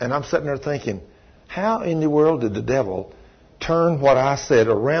 And I'm sitting there thinking, how in the world did the devil turn what I said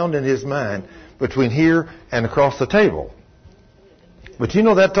around in his mind between here and across the table? But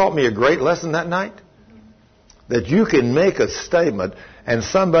that taught me a great lesson that night. That you can make a statement and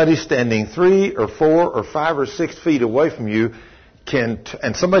somebody standing 3 or 4 or 5 or 6 feet away from you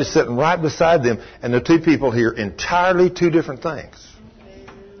and somebody sitting right beside them, and the two people hear entirely two different things.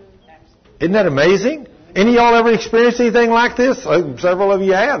 Isn't that amazing? Any of y'all ever experienced anything like this? Several of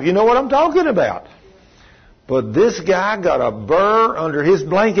you have. You know what I'm talking about. But this guy got a burr under his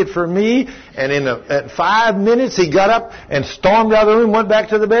blanket for me, and at 5 minutes he got up and stormed out of the room, went back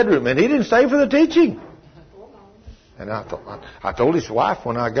to the bedroom, and he didn't stay for the teaching. And I told his wife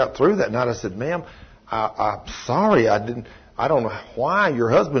when I got through that night, I said, "Ma'am, I'm sorry, I don't know why your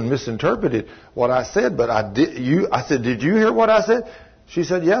husband misinterpreted what I said, but I said, did you hear what I said?" She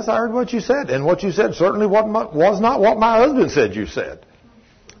said, "Yes, I heard what you said, and what you said certainly was not what my husband said you said."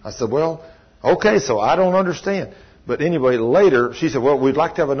 I said, "Well, okay, so I don't understand." But anyway, later she said, "Well, we'd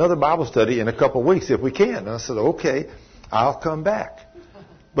like to have another Bible study in a couple of weeks if we can." And I said, "Okay, I'll come back."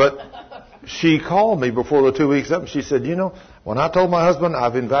 But she called me before the 2 weeks up, and she said, "When I told my husband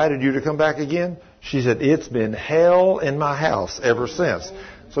I've invited you to come back again," she said, "it's been hell in my house ever since."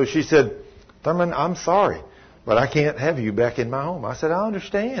 So she said, "Thurman, I'm sorry, but I can't have you back in my home." I said, "I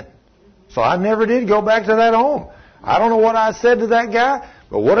understand." So I never did go back to that home. I don't know what I said to that guy,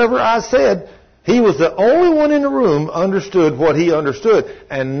 but whatever I said, he was the only one in the room understood what he understood,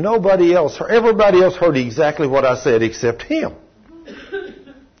 and everybody else heard exactly what I said except him.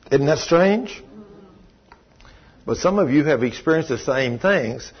 Isn't that strange? But some of you have experienced the same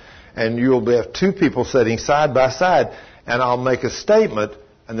things, and you'll have two people sitting side by side, and I'll make a statement,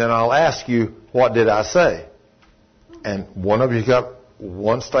 and then I'll ask you, what did I say? And one of you's got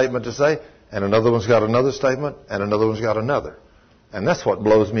one statement to say, and another one's got another statement, and another one's got another. And that's what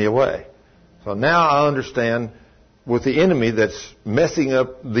blows me away. So now I understand with the enemy that's messing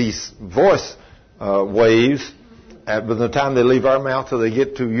up these voice waves, by the time they leave our mouth till they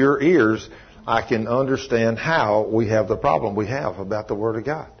get to your ears, I can understand how we have the problem we have about the Word of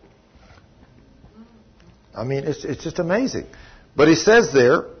God. I mean, it's just amazing. But he says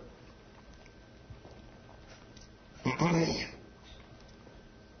there,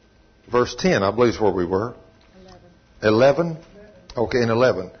 verse 10, I believe is where we were. 11? Okay, in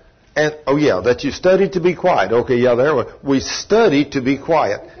 11. And, that you study to be quiet. Okay, there we study to be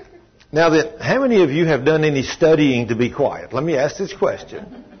quiet. Now then, how many of you have done any studying to be quiet? Let me ask this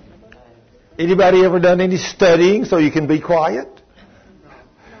question. Anybody ever done any studying so you can be quiet?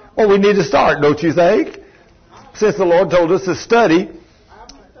 Well, we need to start, don't you think? Since the Lord told us to study. I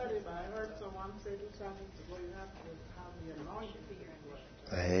haven't studied, but I heard someone say do something to where you have to have the anointing.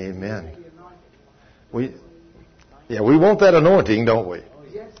 Amen. We want that anointing, don't we?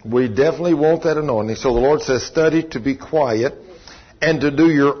 We definitely want that anointing. So the Lord says, study to be quiet and to do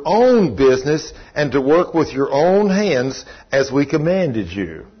your own business and to work with your own hands as we commanded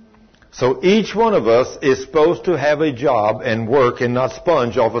you. So each one of us is supposed to have a job and work and not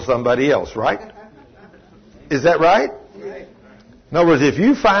sponge off of somebody else, right? Is that right? Right. In other words, if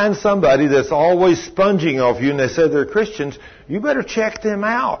you find somebody that's always sponging off you and they say they're Christians, you better check them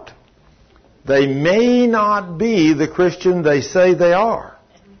out. They may not be the Christian they say they are.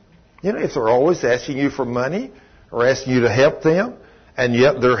 You know, if they're always asking you for money or asking you to help them, and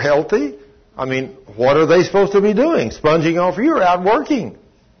yet they're healthy, I mean, what are they supposed to be doing? Sponging off you or out working?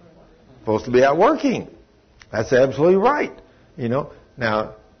 Supposed to be out working. That's absolutely right. You know,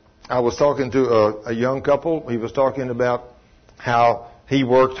 now, I was talking to a young couple. He was talking about how he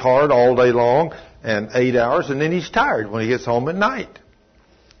worked hard all day long and 8 hours, and then he's tired when he gets home at night.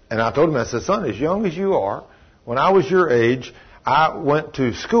 And I told him, I said, son, as young as you are, when I was your age, I went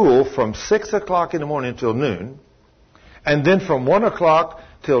to school from 6 o'clock in the morning until noon. And then from 1 o'clock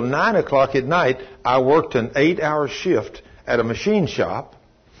till 9 o'clock at night, I worked an 8-hour shift at a machine shop.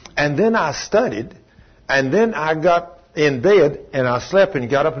 And then I studied. And then I got in bed and I slept and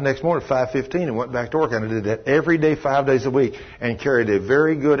got up the next morning at 5:15 and went back to work. And I did that every day, 5 days a week, and carried a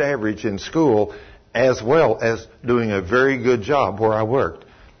very good average in school as well as doing a very good job where I worked.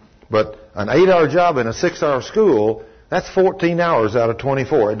 But an 8-hour job in a 6-hour school, that's 14 hours out of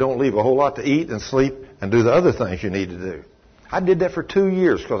 24. It don't leave a whole lot to eat and sleep and do the other things you need to do. I did that for 2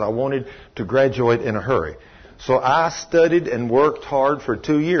 years because I wanted to graduate in a hurry. So I studied and worked hard for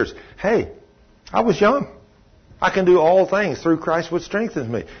 2 years. Hey, I was young. I can do all things through Christ which strengthens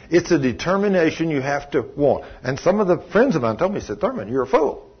me. It's a determination you have to want. And some of the friends of mine told me, said, Thurman, you're a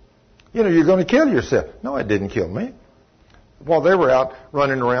fool. You know, you're going to kill yourself. No, it didn't kill me. While they were out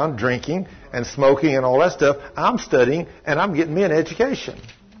running around drinking and smoking and all that stuff, I'm studying and I'm getting me an education.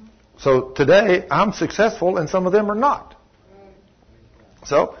 So today I'm successful and some of them are not.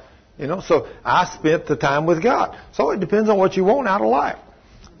 So, you know, so I spent the time with God. So it depends on what you want out of life.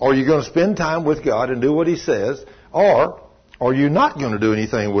 Are you going to spend time with God and do what He says, or are you not going to do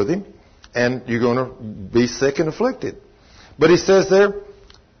anything with Him and you're going to be sick and afflicted? But He says there,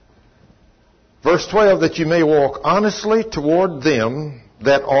 verse 12, that you may walk honestly toward them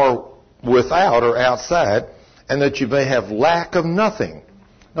that are without or outside, and that you may have lack of nothing.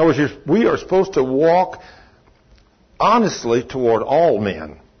 In other words, we are supposed to walk honestly toward all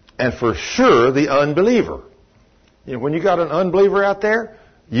men, and for sure the unbeliever. You know, when you got an unbeliever out there,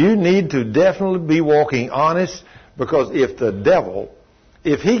 you need to definitely be walking honest, because if the devil,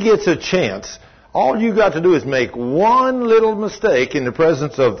 if he gets a chance, all you got to do is make one little mistake in the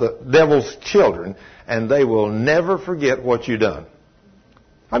presence of the devil's children, and they will never forget what you've done.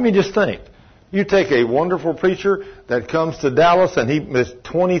 I mean, just think. You take a wonderful preacher that comes to Dallas, and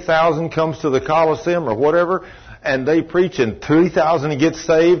 20,000 comes to the Coliseum or whatever, and they preach, and 3,000 get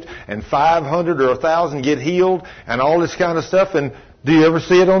saved, and 500 or 1,000 get healed, and all this kind of stuff. And do you ever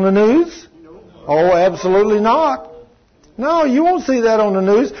see it on the news? Oh, absolutely not. No, you won't see that on the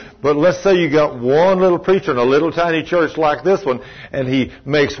news. But let's say you got one little preacher in a little tiny church like this one, and he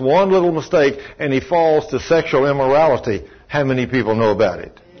makes one little mistake, and he falls to sexual immorality. How many people know about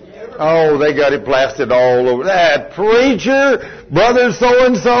it? Oh, they got it blasted all over. That preacher, brother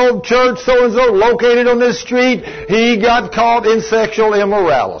so-and-so, church so-and-so, located on this street, he got caught in sexual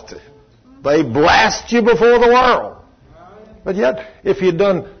immorality. They blast you before the world. But yet, if you've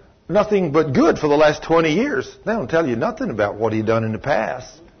done nothing but good for the last 20 years, they don't tell you nothing about what he'd done in the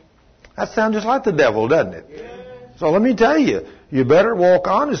past. That sounds just like the devil, doesn't it? So let me tell you, you better walk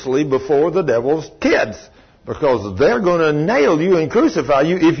honestly before the devil's kids, because they're going to nail you and crucify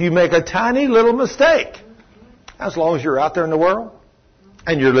you if you make a tiny little mistake. As long as you're out there in the world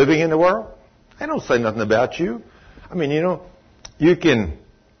and you're living in the world, they don't say nothing about you. I mean, you know, you can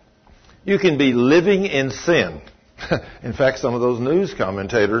be living in sin. In fact, some of those news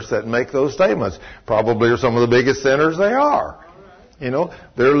commentators that make those statements probably are some of the biggest sinners they are. You know,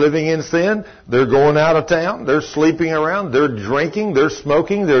 they're living in sin. They're going out of town. They're sleeping around. They're drinking. They're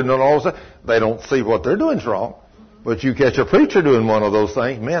smoking. They're doing all this. They don't see what they're doing is wrong. But you catch a preacher doing one of those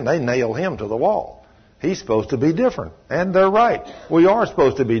things, man, they nail him to the wall. He's supposed to be different. And they're right. We are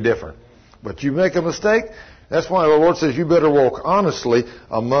supposed to be different. But you make a mistake, that's why the Lord says you better walk honestly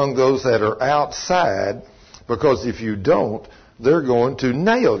among those that are outside, because if you don't, they're going to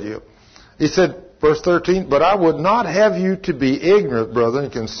nail you. He said, verse 13, but I would not have you to be ignorant,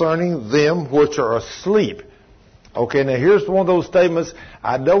 brethren, concerning them which are asleep. Okay, now here's one of those statements.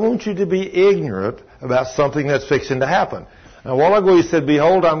 I don't want you to be ignorant about something that's fixing to happen. Now, a while ago he said,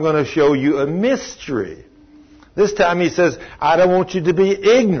 behold, I'm going to show you a mystery. This time he says, I don't want you to be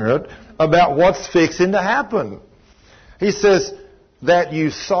ignorant about what's fixing to happen. He says, that you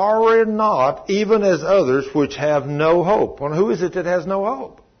sorrow not, even as others which have no hope. Well, who is it that has no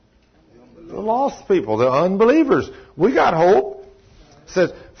hope? The lost people, the unbelievers. We got hope. It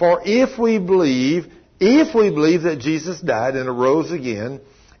says, for if we believe that Jesus died and arose again,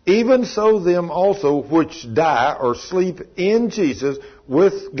 even so them also which die or sleep in Jesus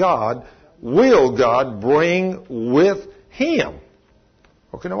with God, will God bring with Him.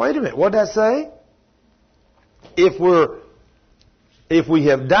 Okay, now wait a minute. What did that say? If we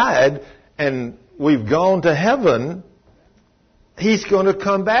have died and we've gone to heaven, He's going to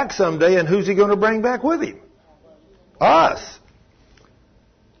come back someday, and who's He going to bring back with Him? Us.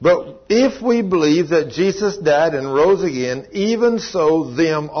 But if we believe that Jesus died and rose again, even so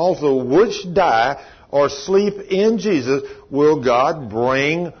them also which die or sleep in Jesus will God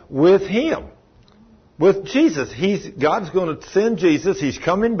bring with Him. With Jesus. God's going to send Jesus. He's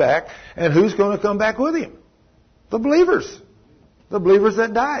coming back. And who's going to come back with Him? The believers. The believers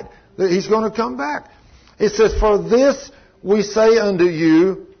that died. He's going to come back. It says, for this we say unto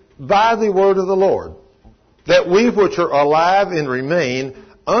you by the word of the Lord, that we which are alive and remain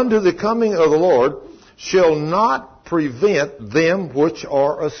unto the coming of the Lord shall not prevent them which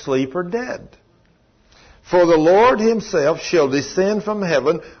are asleep or dead. For the Lord Himself shall descend from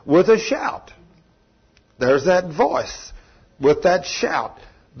heaven with a shout. There's that voice, with that shout,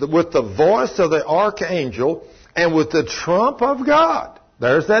 with the voice of the archangel, and with the trump of God.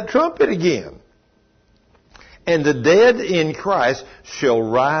 There's that trumpet again. And the dead in Christ shall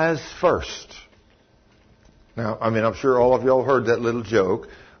rise first. Now, I'm sure all of y'all heard that little joke.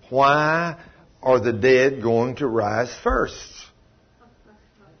 Why are the dead going to rise first?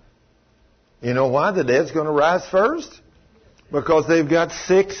 You know why the dead's going to rise first? Because they've got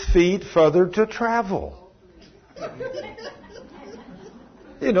 6 feet further to travel.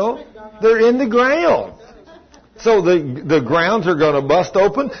 You know, they're in the ground. So the grounds are going to bust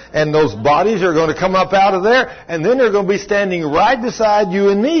open, and those bodies are going to come up out of there, and then they're going to be standing right beside you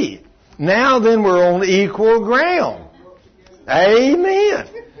and me. Now then we're on equal ground. Amen.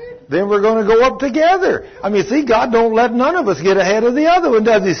 Then we're going to go up together. See, God don't let none of us get ahead of the other one,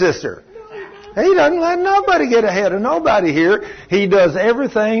 does He, sister? He doesn't let nobody get ahead of nobody here. He does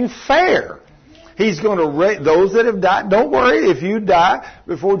everything fair. He's going to those that have died. Don't worry, if you die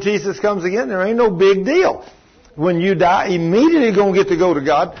before Jesus comes again, there ain't no big deal. When you die, immediately you're going to get to go to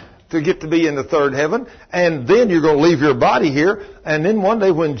God, to get to be in the third heaven, and then you're going to leave your body here, and then one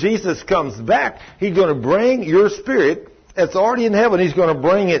day when Jesus comes back, He's going to bring your spirit that's already in heaven, He's going to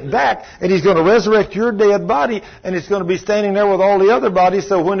bring it back, and He's going to resurrect your dead body, and it's going to be standing there with all the other bodies,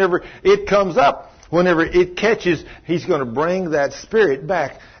 so whenever it comes up, whenever it catches, He's going to bring that spirit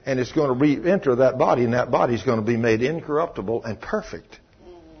back, and it's going to re-enter that body, and that body is going to be made incorruptible and perfect.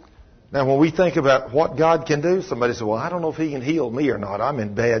 Now, when we think about what God can do, somebody says, well, I don't know if He can heal me or not. I'm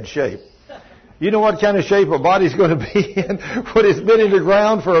in bad shape. You know what kind of shape a body's going to be in when it's been in the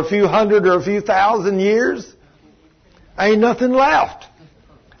ground for a few hundred or a few thousand years? Ain't nothing left.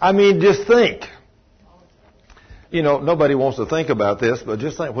 Just think. You know, nobody wants to think about this, but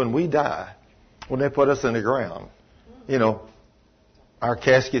just think when we die, when they put us in the ground, you know, our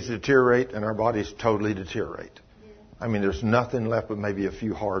caskets deteriorate and our bodies totally deteriorate. There's nothing left but maybe a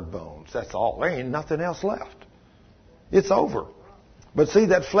few hard bones. That's all. There ain't nothing else left. It's over. But see,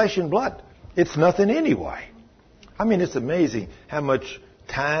 that flesh and blood, it's nothing anyway. It's amazing how much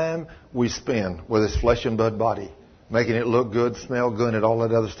time we spend with this flesh and blood body, making it look good, smell good, and all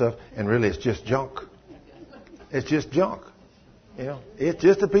that other stuff, and really it's just junk. It's just junk. You know, it's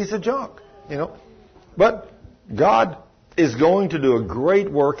just a piece of junk. You know, but God is going to do a great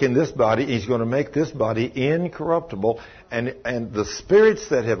work in this body. He's going to make this body incorruptible. And the spirits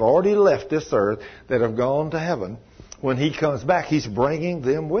that have already left this earth, that have gone to heaven, when He comes back, He's bringing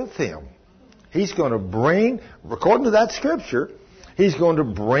them with Him. He's going to bring, according to that scripture, He's going to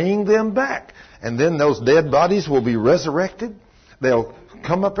bring them back. And then those dead bodies will be resurrected. They'll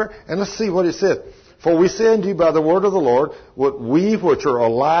come up there. And let's see what it said. For we say unto you by the word of the Lord, what we which are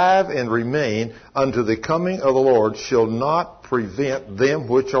alive and remain unto the coming of the Lord shall not prevent them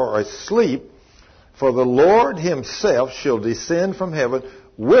which are asleep. For the Lord Himself shall descend from heaven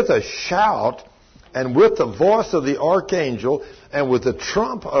with a shout, and with the voice of the archangel, and with the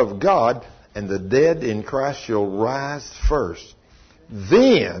trump of God, and the dead in Christ shall rise first.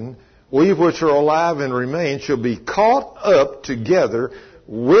 Then we which are alive and remain shall be caught up together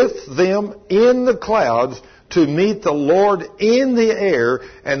with them in the clouds to meet the Lord in the air,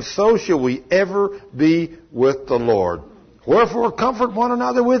 and so shall we ever be with the Lord. Wherefore comfort one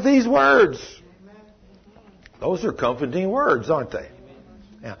another with these words. Those are comforting words, aren't they?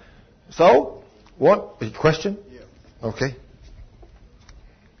 Yeah. So, what question? Okay.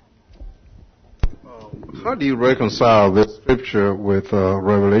 How do you reconcile this scripture with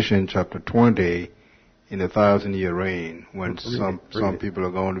Revelation chapter 20 in the 1,000-year reign, when some people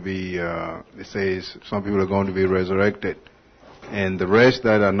are going to be, it says some people are going to be resurrected, and the rest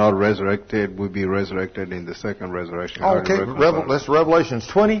that are not resurrected will be resurrected in the second resurrection? Okay, that's Revelations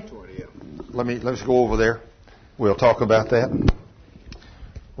 20. Let's go over there. We'll talk about that.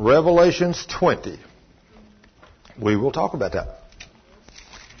 Revelations 20. We will talk about that.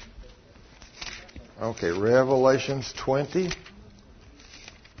 Okay, Revelations 20.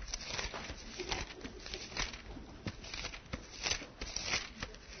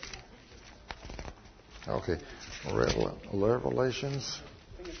 Okay, Revelations.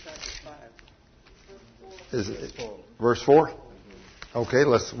 Is it verse 4? Okay,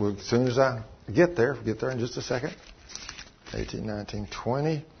 as soon as I get there in just a second. 18, 19,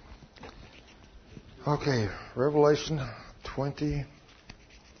 20. Okay, Revelation 20.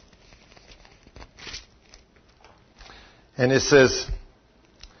 And it says,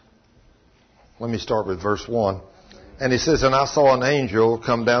 let me start with verse 1. And he says, and I saw an angel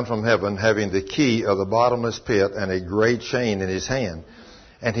come down from heaven, having the key of the bottomless pit and a great chain in his hand.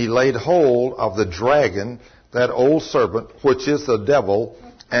 And he laid hold of the dragon, that old serpent, which is the devil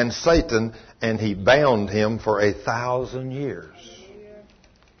and Satan, and he bound him for 1,000 years.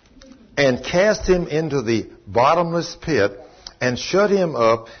 And cast him into the bottomless pit, and shut him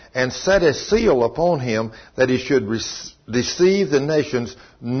up, and set a seal upon him, that he should deceive the nations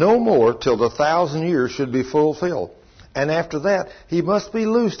no more till the 1,000 years should be fulfilled. And after that, he must be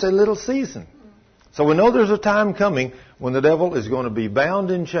loosed a little season. So we know there's a time coming when the devil is going to be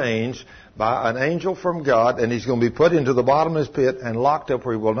bound in chains by an angel from God, and he's going to be put into the bottomless pit and locked up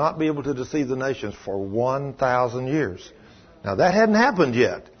where he will not be able to deceive the nations for 1,000 years. Now that hadn't happened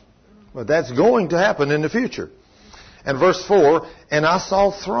yet, but that's going to happen in the future. And verse 4, and I saw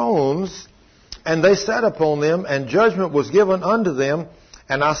thrones, and they sat upon them, and judgment was given unto them.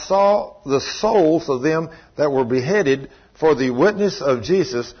 And I saw the souls of them that were beheaded for the witness of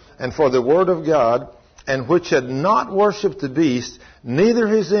Jesus and for the word of God, and which had not worshipped the beast, neither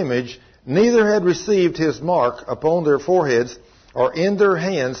his image, neither had received his mark upon their foreheads or in their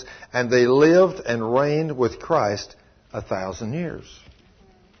hands, and they lived and reigned with Christ 1,000 years.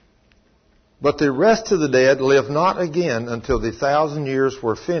 But the rest of the dead lived not again until the 1,000 years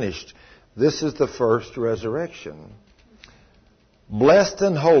were finished. This is the first resurrection. Blessed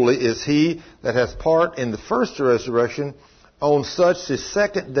and holy is he that hath part in the first resurrection. On such the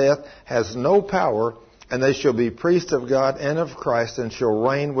second death has no power, and they shall be priests of God and of Christ, and shall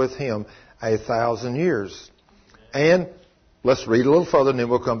reign with him 1,000 years. And let's read a little further, and then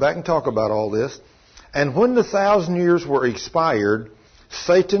we'll come back and talk about all this. And when the 1,000 years were expired,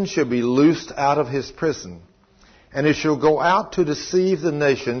 Satan shall be loosed out of his prison, and he shall go out to deceive the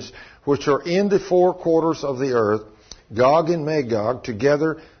nations which are in the four quarters of the earth, Gog and Magog,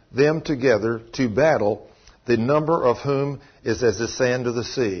 them together to battle, the number of whom is as the sand of the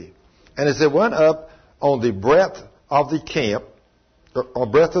sea. And as they went up on the breadth of the camp, or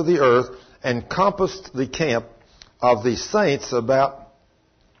breadth of the earth, and compassed the camp of the saints about,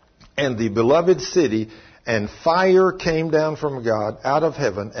 and the beloved city, and fire came down from God out of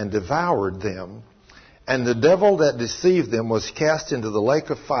heaven and devoured them. And the devil that deceived them was cast into the lake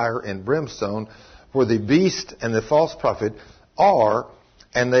of fire and brimstone, where the beast and the false prophet are,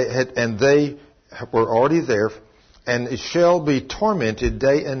 and they were already there, and it shall be tormented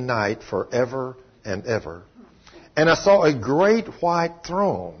day and night forever and ever. And I saw a great white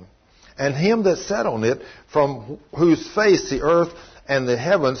throne, and him that sat on it, from whose face the earth and the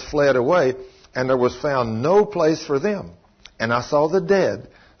heavens fled away, and there was found no place for them. And I saw the dead,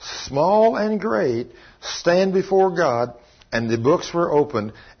 small and great, stand before God, and the books were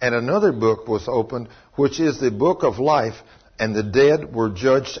opened, and another book was opened, which is the book of life, and the dead were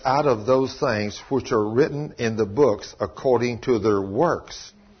judged out of those things which are written in the books according to their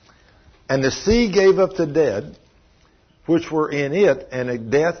works. And the sea gave up the dead, which were in it,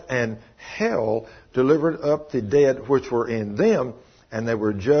 and death and hell delivered up the dead which were in them, and they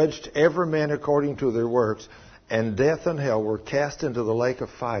were judged every man according to their works, and death and hell were cast into the lake of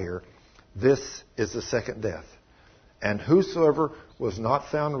fire. This is the second death. And whosoever was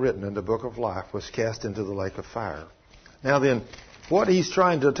not found written in the book of life was cast into the lake of fire. Now then, what he's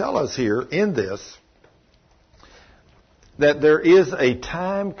trying to tell us here in this, that there is a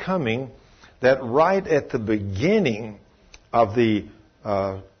time coming that right at the beginning of the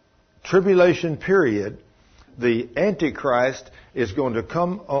tribulation period, the Antichrist is going to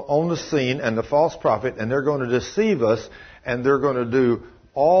come on the scene, and the false prophet, and they're going to deceive us, and they're going to do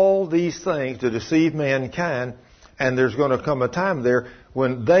all these things to deceive mankind. And there's going to come a time there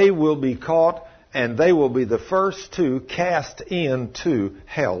when they will be caught and they will be the first to cast into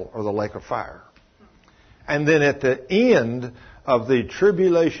hell or the lake of fire. And then at the end of the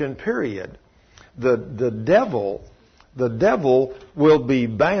tribulation period, the devil will be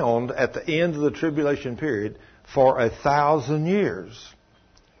bound at the end of the tribulation period for 1,000 years.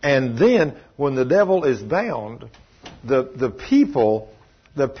 And then when the devil is bound, the people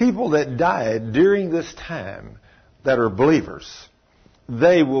that died during this time that are believers,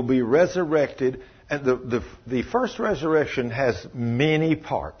 they will be resurrected. And the first resurrection has many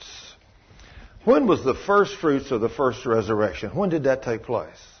parts. When was the first fruits of the first resurrection? When did that take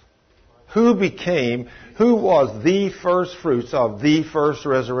place? Who was the first fruits of the first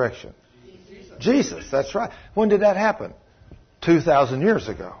resurrection? Jesus, that's right. When did that happen? 2,000 years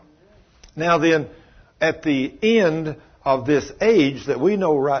ago. Now then, at the end of this age that we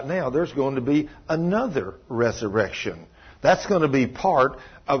know right now, there's going to be another resurrection. That's going to be part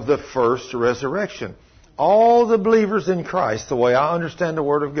of the first resurrection. All the believers in Christ, the way I understand the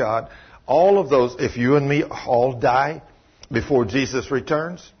Word of God, all of those, if you and me all die before Jesus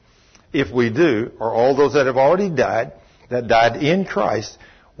returns, if we do, or all those that have already died, that died in Christ,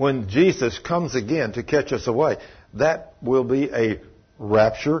 when Jesus comes again to catch us away, that will be a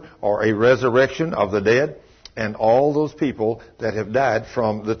rapture or a resurrection of the dead, and all those people that have died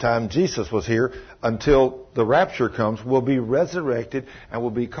from the time Jesus was here until the rapture comes will be resurrected and will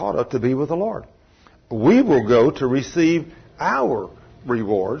be caught up to be with the Lord. We will go to receive our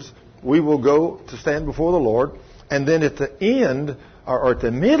rewards. We will go to stand before the Lord, and then at the end, or at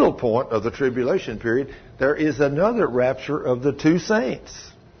the middle point of the tribulation period, there is another rapture of the two saints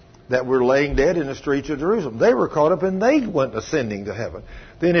that were laying dead in the streets of Jerusalem. They were caught up and they went ascending to heaven.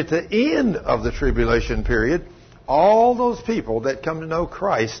 Then at the end of the tribulation period, all those people that come to know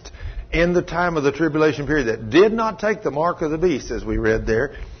Christ in the time of the tribulation period that did not take the mark of the beast, as we read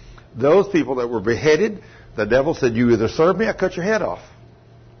there, those people that were beheaded, the devil said, you either serve me or cut your head off.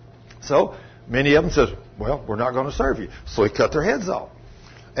 So many of them says, well, we're not going to serve you. So he cut their heads off.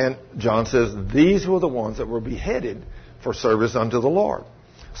 And John says these were the ones that were beheaded for service unto the Lord.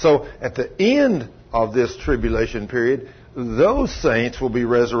 So at the end of this tribulation period, those saints will be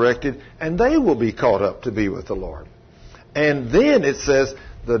resurrected and they will be caught up to be with the Lord. And then it says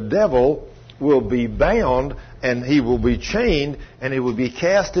the devil will be bound and he will be chained and he will be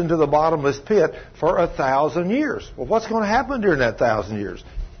cast into the bottomless pit for 1,000 years. Well, what's going to happen during that 1,000 years?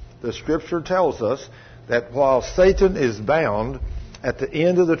 The Scripture tells us that while Satan is bound, at the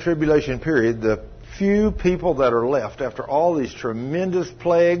end of the tribulation period, the few people that are left after all these tremendous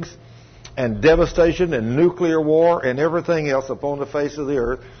plagues and devastation and nuclear war and everything else upon the face of the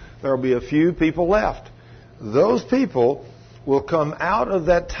earth, there will be a few people left. Those people will come out of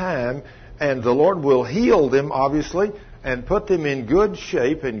that time and the Lord will heal them, obviously, and put them in good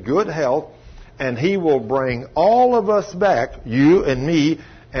shape and good health, and He will bring all of us back, you and me,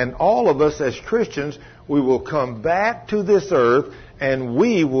 and all of us as Christians. We will come back to this earth and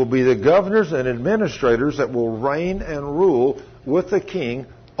we will be the governors and administrators that will reign and rule with the King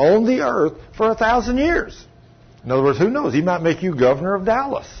on the earth for 1,000 years. In other words, who knows? He might make you governor of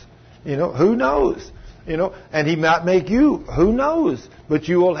Dallas. Who knows? And He might make you, who knows? But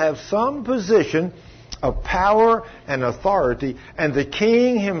you will have some position of power and authority, and the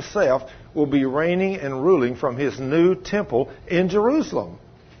King Himself will be reigning and ruling from His new temple in Jerusalem.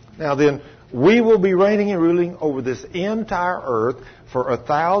 Now then, we will be reigning and ruling over this entire earth for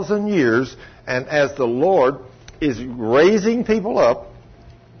 1,000 years. And as the Lord is raising people up,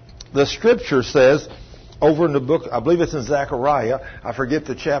 the Scripture says, over in the book, I believe it's in Zechariah, I forget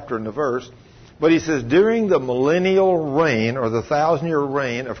the chapter and the verse, but he says, during the millennial reign, or the 1,000-year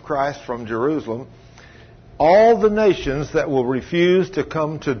reign of Christ from Jerusalem, all the nations that will refuse to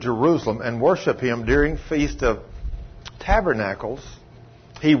come to Jerusalem and worship Him during Feast of Tabernacles,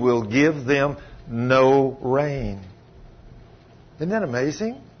 He will give them no rain. Isn't that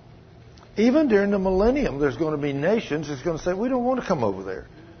amazing? Even during the millennium, there's going to be nations that's going to say, we don't want to come over there.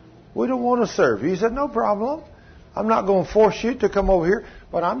 We don't want to serve you. He said, no problem. I'm not going to force you to come over here,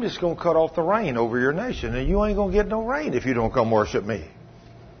 but I'm just going to cut off the rain over your nation, and you ain't going to get no rain if you don't come worship me.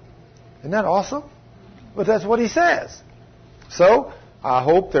 Isn't that awesome? But that's what He says. So I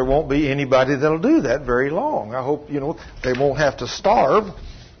hope there won't be anybody that'll do that very long. I hope, they won't have to starve,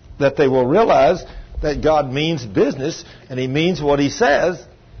 that they will realize that God means business and He means what He says,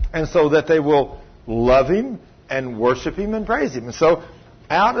 and so that they will love Him and worship Him and praise Him. And so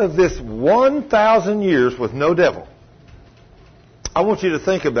out of this 1,000 years with no devil, I want you to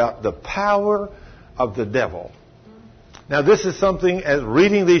think about the power of the devil. Now this is something, as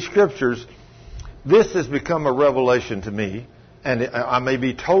reading these Scriptures, this has become a revelation to me And I may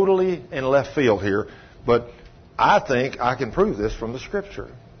be totally in left field here, but I think I can prove this from the Scripture.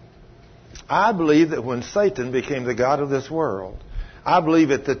 I believe that when Satan became the god of this world, I believe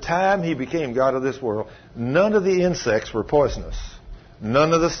at the time he became god of this world, none of the insects were poisonous.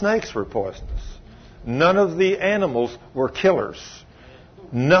 None of the snakes were poisonous. None of the animals were killers.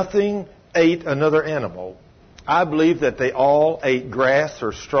 Nothing ate another animal. I believe that they all ate grass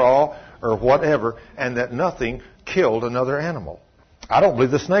or straw or whatever, and that nothing killed another animal. I don't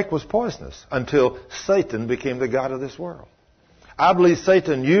believe the snake was poisonous until Satan became the god of this world. I believe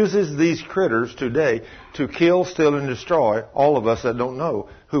Satan uses these critters today to kill, steal, and destroy all of us that don't know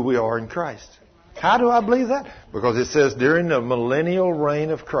who we are in Christ. How do I believe that? Because it says during the millennial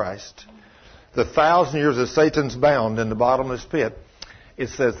reign of Christ, the 1,000 years that Satan's bound in the bottomless pit, it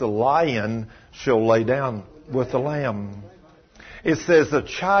says the lion shall lay down with the lamb. It says the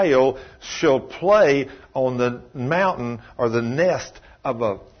child shall play on the mountain or the nest of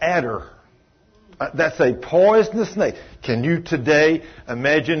an adder. That's a poisonous snake. Can you today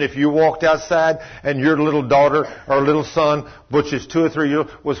imagine if you walked outside and your little daughter or little son, which is 2 or 3 years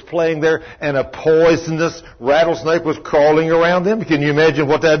old, was playing there and a poisonous rattlesnake was crawling around them? Can you imagine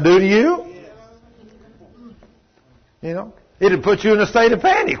what that'd do to you? You know, it'd put you in a state of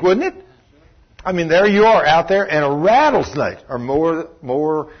panic, wouldn't it? I mean, there you are out there, and a rattlesnake, or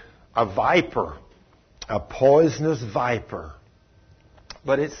more a viper, a poisonous viper.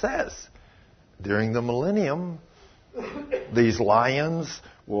 But it says, during the millennium, these lions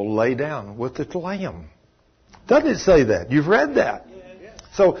will lay down with the lamb. Doesn't it say that? You've read that.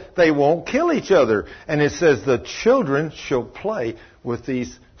 So they won't kill each other. And it says the children shall play with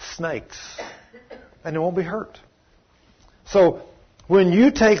these snakes, and they won't be hurt. So when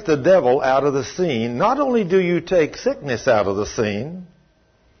you take the devil out of the scene, not only do you take sickness out of the scene,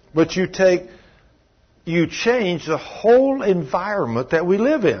 but you change the whole environment that we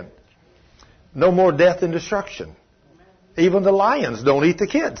live in. No more death and destruction. Even the lions don't eat the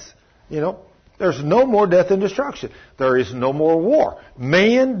kids. You know, there's no more death and destruction. There is no more war.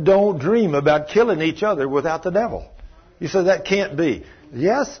 Man don't dream about killing each other without the devil. You say that can't be.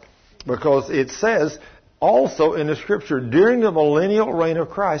 Yes, because it says also in the Scripture, during the millennial reign of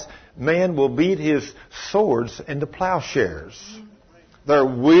Christ, man will beat his swords into plowshares. There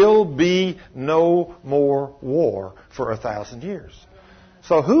will be no more war for 1,000 years.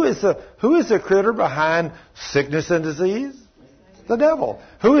 So who is the critter behind sickness and disease? The devil.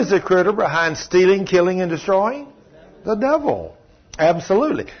 Who is the critter behind stealing, killing, and destroying? The devil.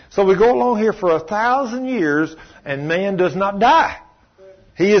 Absolutely. So we go along here for 1,000 years, and man does not die.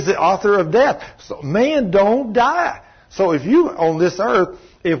 He is the author of death. So man don't die. So if you, on this earth,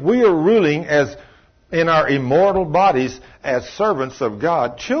 if we are ruling as in our immortal bodies as servants of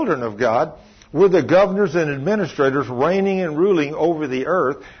God, children of God, we're the governors and administrators reigning and ruling over the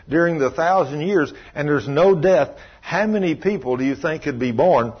earth during the 1,000 years, and there's no death. How many people do you think could be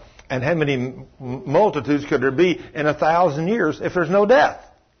born, and how many multitudes could there be in 1,000 years if there's no death?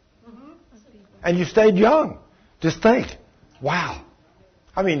 And you stayed young. Just think, wow.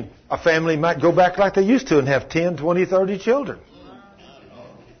 I mean, a family might go back like they used to and have 10, 20, 30 children.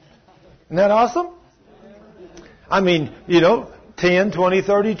 Isn't that awesome? I mean, 10, 20,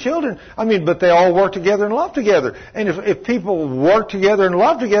 30 children. I mean, but they all work together and love together. And if people work together and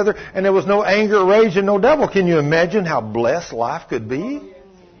love together and there was no anger, rage, and no devil, can you imagine how blessed life could be?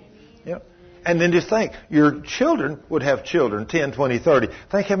 Yeah. And then just think, your children would have children, 10, 20, 30.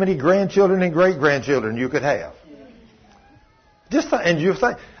 Think how many grandchildren and great-grandchildren you could have. And you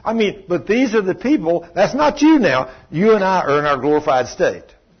think, I mean, but these are the people, that's not you now. You and I are in our glorified state.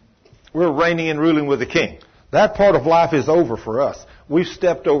 We're reigning and ruling with the King. That part of life is over for us. We've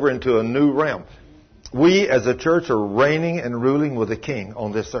stepped over into a new realm. We as a church are reigning and ruling with the King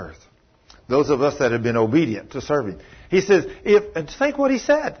on this earth. Those of us that have been obedient to serve Him. He says, and think what He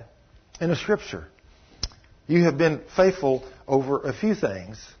said in the Scripture. You have been faithful over a few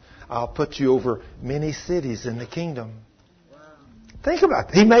things. I'll put you over many cities in the kingdom. Think about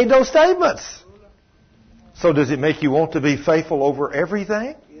it. He made those statements. So does it make you want to be faithful over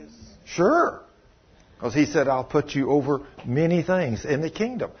everything? Yes. Sure. Because He said, I'll put you over many things in the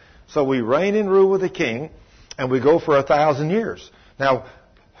kingdom. So we reign and rule with the King, and we go for 1,000 years. Now,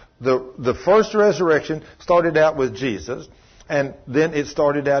 the first resurrection started out with Jesus, and then it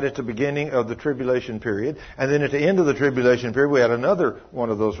started out at the beginning of the tribulation period. And then at the end of the tribulation period, we had another one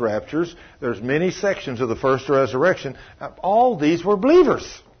of those raptures. There's many sections of the first resurrection. All these were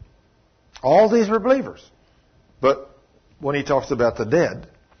believers. All these were believers. But when He talks about the dead,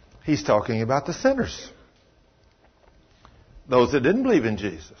 He's talking about the sinners. Those that didn't believe in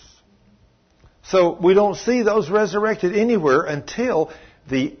Jesus. So we don't see those resurrected anywhere until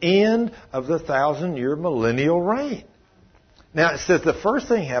the end of the 1,000-year millennial reign. Now it says the first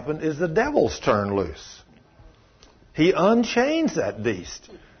thing happened is the devil's turned loose. He unchains that beast.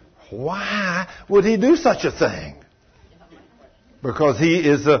 Why would he do such a thing? Because he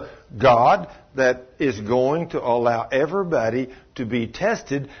is a God that is going to allow everybody to be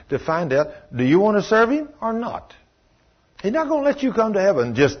tested to find out, do you want to serve him or not? He's not going to let you come to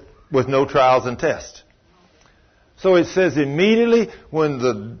heaven just with no trials and tests. So it says immediately when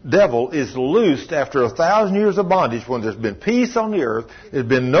the devil is loosed after 1,000 years of bondage, when there's been peace on the earth, there's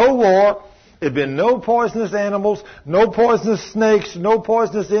been no war, there's been no poisonous animals, no poisonous snakes, no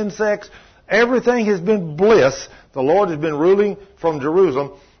poisonous insects, everything has been bliss. The Lord has been ruling from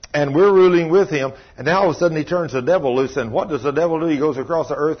Jerusalem, and we're ruling with him. And now all of a sudden he turns the devil loose. And what does the devil do? He goes across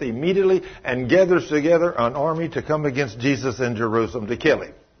the earth immediately and gathers together an army to come against Jesus in Jerusalem to kill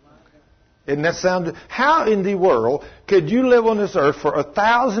him. Isn't that sound? How in the world could you live on this earth for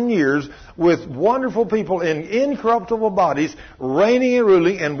 1,000 years with wonderful people in incorruptible bodies, reigning and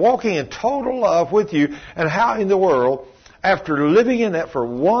ruling and walking in total love with you? And how in the world, after living in that for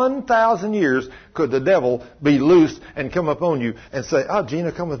 1,000 years, could the devil be loosed and come upon you and say, oh,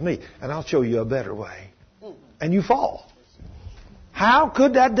 Gina, come with me, and I'll show you a better way. And you fall. How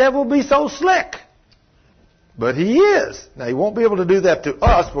could that devil be so slick? But he is. Now, he won't be able to do that to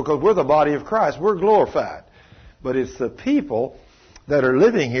us because we're the body of Christ. We're glorified. But it's the people that are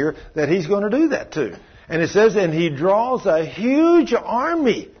living here that he's going to do that to. And it says, and he draws a huge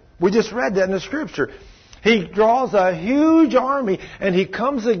army. We just read that in the Scripture. He draws a huge army and he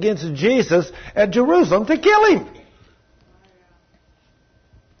comes against Jesus at Jerusalem to kill him.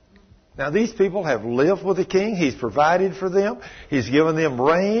 Now these people have lived with the king. He's provided for them. He's given them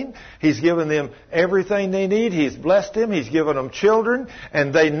rain. He's given them everything they need. He's blessed them. He's given them children.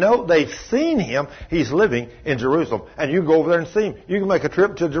 And they know, they've seen him. He's living in Jerusalem. And you can go over there and see him. You can make a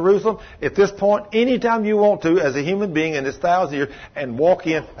trip to Jerusalem at this point anytime you want to as a human being in this 1,000 years and walk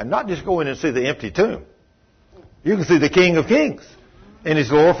in and not just go in and see the empty tomb. You can see the King of Kings in his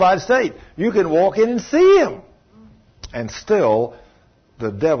glorified state. You can walk in and see him. And still,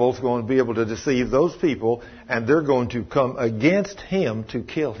 the devil's going to be able to deceive those people, and they're going to come against him to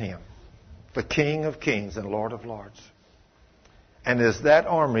kill him. The King of Kings and Lord of Lords. And as that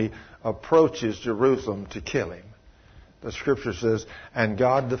army approaches Jerusalem to kill him, the Scripture says, and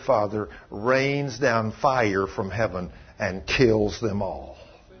God the Father rains down fire from heaven and kills them all.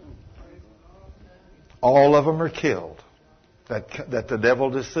 All of them are killed that the devil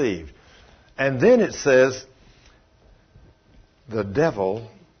deceived. And then it says, the devil,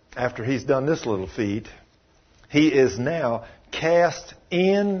 after he's done this little feat, he is now cast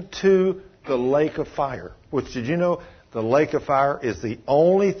into the lake of fire. Which, did you know, the lake of fire is the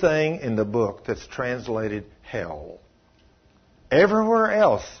only thing in the book that's translated hell. Everywhere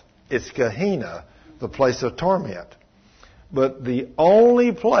else, it's Gehenna, the place of torment. But the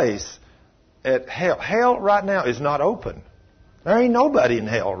only place at hell right now is not open. There ain't nobody in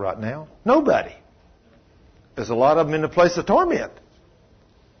hell right now. Nobody. There's a lot of them in the place of torment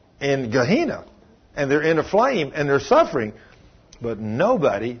in Gehenna. And they're in a flame and they're suffering. But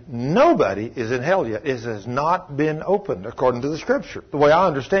nobody is in hell yet. It has not been opened according to the Scripture, the way I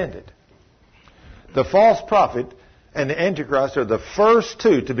understand it. The false prophet and the Antichrist are the first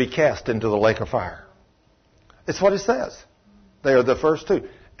two to be cast into the lake of fire. It's what it says. They are the first two.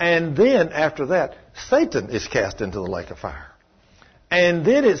 And then, after that, Satan is cast into the lake of fire. And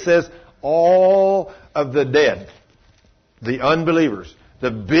then it says, all of the dead, the unbelievers, the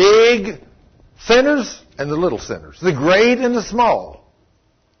big sinners and the little sinners, the great and the small.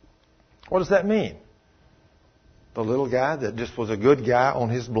 What does that mean? The little guy that just was a good guy on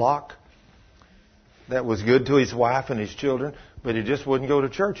his block, that was good to his wife and his children, but he just wouldn't go to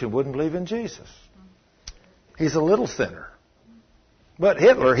church and wouldn't believe in Jesus. He's a little sinner. But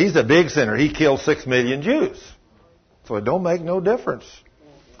Hitler, he's a big sinner. He killed 6 million Jews. So it don't make no difference.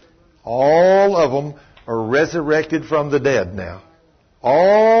 All of them are resurrected from the dead now.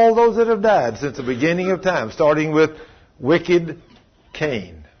 All those that have died since the beginning of time, starting with wicked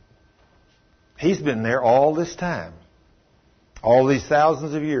Cain. He's been there all this time. All these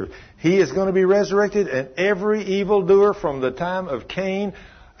thousands of years. He is going to be resurrected, and every evildoer from the time of Cain.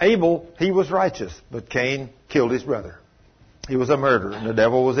 Abel, he was righteous, but Cain killed his brother. He was a murderer, and the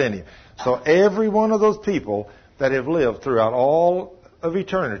devil was in him. So every one of those people that have lived throughout all of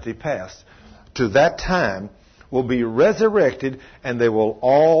eternity past to that time will be resurrected, and they will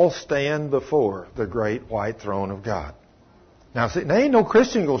all stand before the great white throne of God. Now, see, there ain't no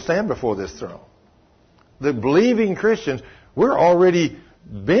Christian going to stand before this throne. The believing Christians, we're already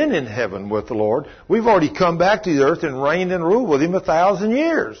been in heaven with the Lord. We've already come back to the earth and reigned and ruled with Him 1,000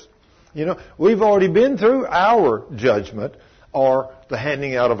 years. You know, we've already been through our judgment or the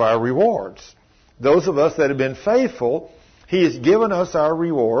handing out of our rewards. Those of us that have been faithful, He has given us our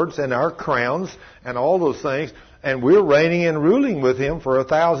rewards and our crowns and all those things, and we're reigning and ruling with Him for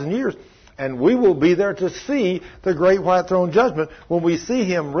 1,000 years. And we will be there to see the great white throne judgment when we see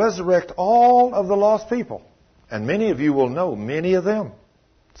Him resurrect all of the lost people. And many of you will know many of them.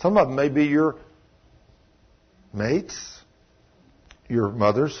 Some of them may be your mates, your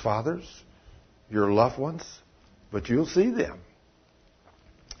mothers, fathers, your loved ones, but you'll see them.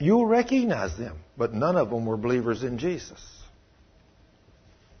 You'll recognize them, but none of them were believers in Jesus.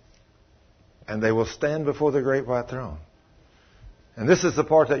 And they will stand before the great white throne. And this is the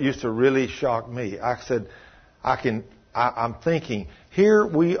part that used to really shock me. I said, I'm thinking, here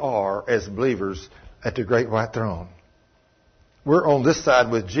we are as believers at the great white throne. We're on this side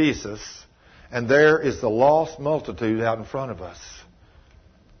with Jesus, and there is the lost multitude out in front of us.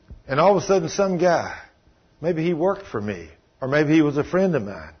 And all of a sudden some guy, maybe he worked for me, or maybe he was a friend of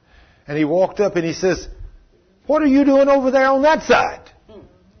mine, and he walked up and he says, "What are you doing over there on that side?"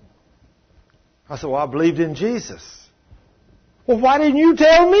 I said, "Well, I believed in Jesus." "Well, why didn't you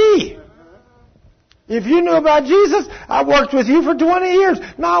tell me? If you knew about Jesus, I worked with you for 20 years.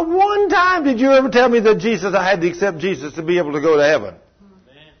 Not one time did you ever tell me that I had to accept Jesus to be able to go to heaven."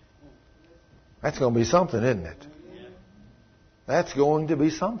 That's going to be something, isn't it? That's going to be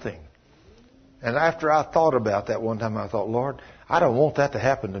something. And after I thought about that one time, I thought, Lord, I don't want that to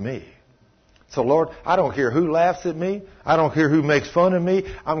happen to me. So, Lord, I don't care who laughs at me. I don't care who makes fun of me.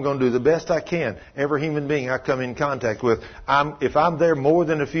 I'm going to do the best I can. Every human being I come in contact with, if I'm there more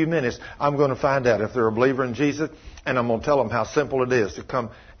than a few minutes, I'm going to find out if they're a believer in Jesus, and I'm going to tell them how simple it is to come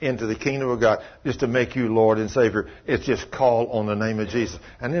into the kingdom of God, just to make you Lord and Savior. It's just call on the name of Jesus.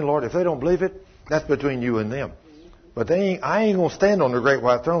 And then, Lord, if they don't believe it, that's between you and them. But I ain't going to stand on the great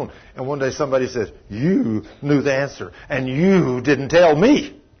white throne, and one day somebody says, "You knew the answer, and you didn't tell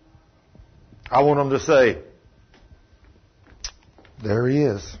me." I want them to say, "There he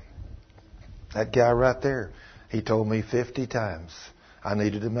is. That guy right there. He told me 50 times I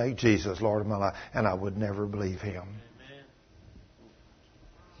needed to make Jesus Lord of my life, and I would never believe him." Amen.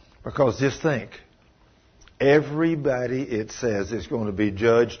 Because just think, everybody, it says, is going to be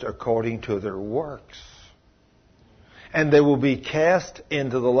judged according to their works. And they will be cast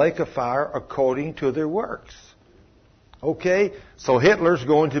into the lake of fire according to their works. Okay, so Hitler's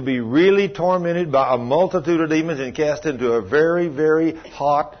going to be really tormented by a multitude of demons and cast into a very, very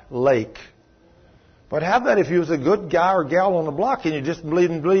hot lake. But how about if you was a good guy or gal on the block and you just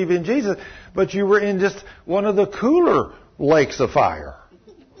believe in Jesus, but you were in just one of the cooler lakes of fire?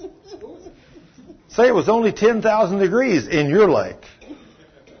 Say it was only 10,000 degrees in your lake.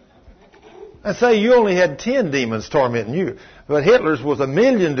 And say you only had 10 demons tormenting you. But Hitler's was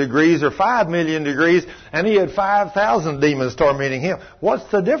 1,000,000 degrees or 5,000,000 degrees, and he had 5,000 demons tormenting him. What's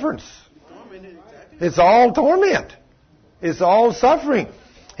the difference? It's all torment. It's all suffering.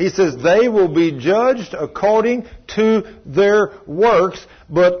 He says they will be judged according to their works,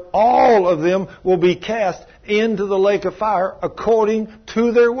 but all of them will be cast into the lake of fire according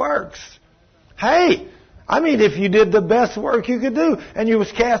to their works. Hey! I mean, if you did the best work you could do and you was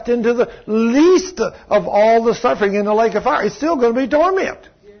cast into the least of all the suffering in the lake of fire, it's still going to be torment.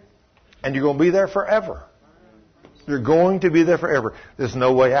 And you're going to be there forever. You're going to be there forever. There's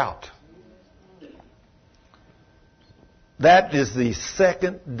no way out. That is the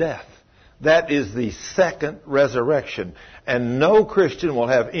second death. That is the second resurrection. And no Christian will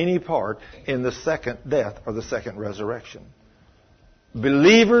have any part in the second death or the second resurrection.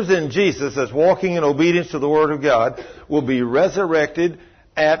 Believers in Jesus as walking in obedience to the Word of God will be resurrected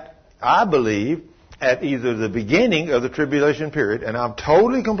at, I believe, at either the beginning of the tribulation period, and I'm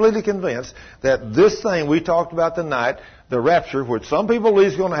totally, completely convinced that this thing we talked about tonight, the rapture, which some people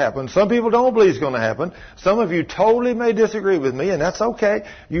believe is going to happen, some people don't believe is going to happen, some of you totally may disagree with me, and that's okay.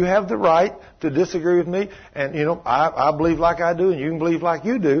 You have the right to disagree with me, and I believe like I do, and you can believe like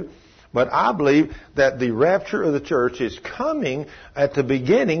you do. But I believe that the rapture of the church is coming at the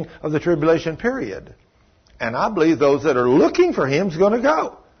beginning of the tribulation period. And I believe those that are looking for Him is going to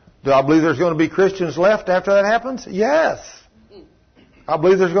go. Do I believe there's going to be Christians left after that happens? Yes. I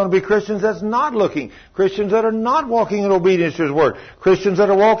believe there's going to be Christians that's not looking. Christians that are not walking in obedience to His Word. Christians that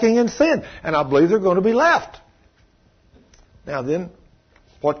are walking in sin. And I believe they're going to be left. Now then,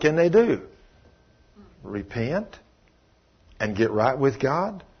 what can they do? Repent and get right with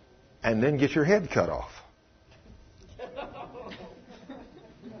God? And then get your head cut off.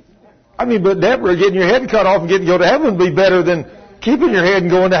 I mean, but Deborah, getting your head cut off and getting to go to heaven would be better than keeping your head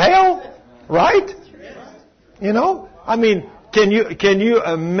and going to hell, right? You know, I mean, can you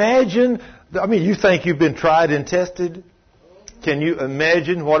imagine? I mean, you think you've been tried and tested? Can you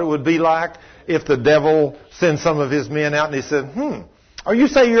imagine what it would be like if the devil sent some of his men out and he said, "Are you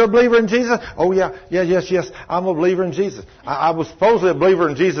saying you're a believer in Jesus?" "Oh yeah, yes, I'm a believer in Jesus. I was supposedly a believer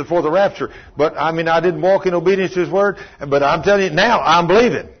in Jesus for the rapture, but I mean, I didn't walk in obedience to His word. But I'm telling you now, I'm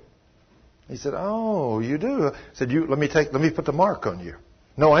believing." He said, "Oh, you do?" I said, "Let me put the mark on you."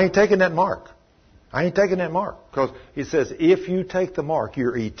 "No, I ain't taking that mark. I ain't taking that mark." Because he says, if you take the mark,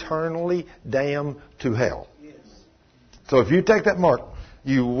 you're eternally damned to hell. Yes. So if you take that mark,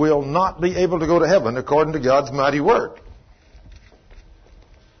 you will not be able to go to heaven according to God's mighty word.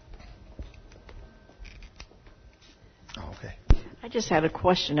 Okay. I just had a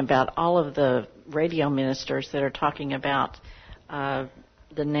question about all of the radio ministers that are talking about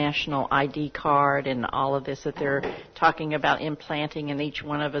the national ID card and all of this, that they're talking about implanting in each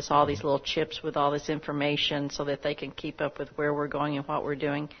one of us all these little chips with all this information so that they can keep up with where we're going and what we're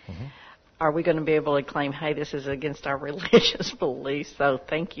doing. Mm-hmm. Are we going to be able to claim, hey, this is against our religious beliefs, so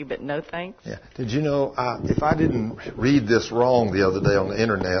thank you, but no thanks? Yeah. Did you know, if I didn't read this wrong the other day on the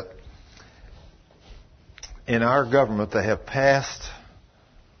Internet, in our government they have passed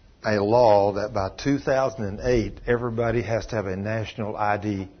a law that by 2008 everybody has to have a national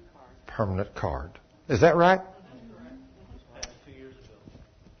ID permanent card. Is that right?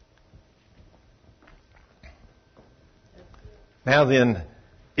 Now then,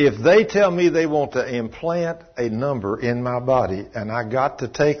 if they tell me they want to implant a number in my body and I got to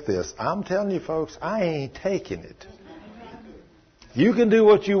take this, I'm telling you folks, I ain't taking it. You can do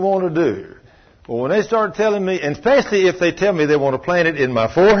what you want to do. But when they start telling me, and especially if they tell me they want to plant it in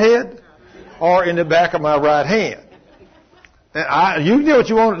my forehead or in the back of my right hand. And you can do what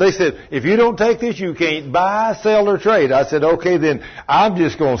you want. They said, if you don't take this, you can't buy, sell, or trade. I said, okay, then I'm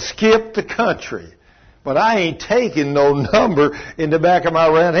just going to skip the country. But I ain't taking no number in the back of my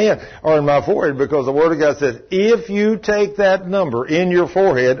right hand or in my forehead, because the Word of God says, if you take that number in your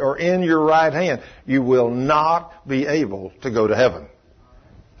forehead or in your right hand, you will not be able to go to heaven.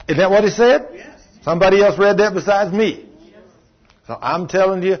 Isn't that what He said? Yes. Somebody else read that besides me. Yes. So I'm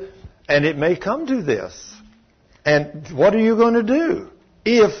telling you, and it may come to this. And what are you going to do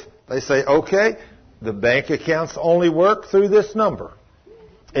if they say, okay, the bank accounts only work through this number?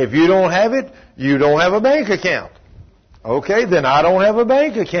 If you don't have it, you don't have a bank account. Okay, then I don't have a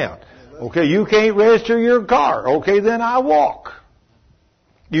bank account. Okay, you can't register your car. Okay, then I walk.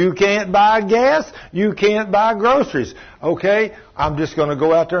 You can't buy gas. You can't buy groceries. Okay, I'm just going to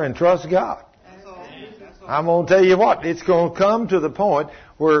go out there and trust God. I'm going to tell you what, it's going to come to the point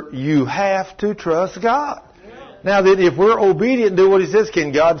where you have to trust God. Now that if we're obedient and do what He says,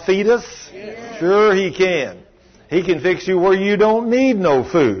 can God feed us? Yes. Sure He can. He can fix you where you don't need no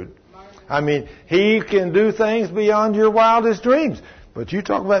food. I mean, He can do things beyond your wildest dreams. But you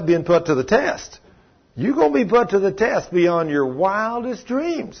talk about being put to the test. You're going to be put to the test beyond your wildest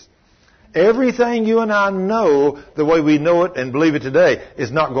dreams. Everything you and I know, the way we know it and believe it today,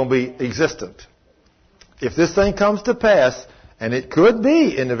 is not going to be existent. If this thing comes to pass, and it could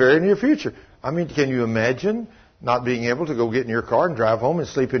be in the very near future, I mean, can you imagine not being able to go get in your car and drive home and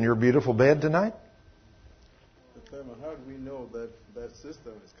sleep in your beautiful bed tonight? How do we know that that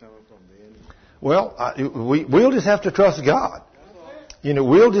system is coming from the enemy? Well, we'll just have to trust God. You know,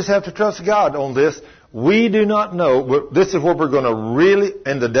 we'll just have to trust God on this. We do not know. This is what we're going to really,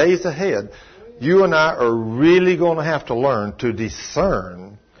 in the days ahead, you and I are really going to have to learn to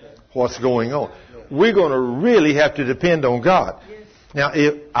discern what's going on. We're going to really have to depend on God. Now,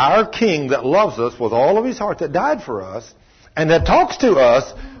 if our King that loves us with all of His heart, that died for us, and that talks to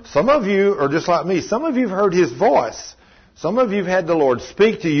us, some of you are just like me. Some of you have heard His voice. Some of you have had the Lord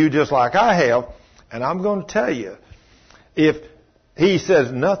speak to you just like I have. And I'm going to tell you, if He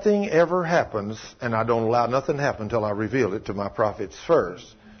says nothing ever happens, and I don't allow nothing to happen until I reveal it to my prophets first.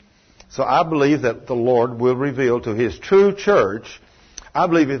 So I believe that the Lord will reveal to His true church. I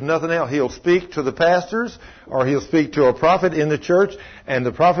believe if nothing else, He'll speak to the pastors, or He'll speak to a prophet in the church, and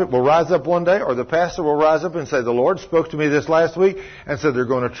the prophet will rise up one day, or the pastor will rise up and say, the Lord spoke to me this last week, and said they're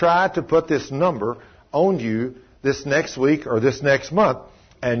going to try to put this number on you this next week or this next month,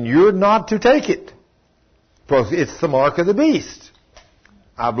 and you're not to take it, because it's the mark of the beast.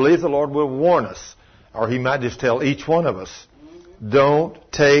 I believe the Lord will warn us, or He might just tell each one of us, don't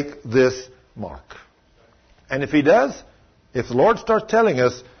take this mark. And if He does, if the Lord starts telling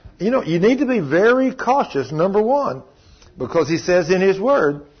us, you know, you need to be very cautious, number one, because He says in His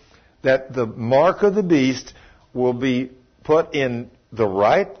Word that the mark of the beast will be put in the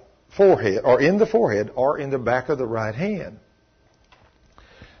right forehead, or in the forehead, or in the back of the right hand.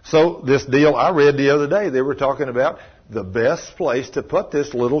 So this deal I read the other day, they were talking about the best place to put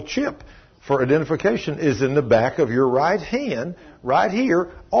this little chip for identification is in the back of your right hand, right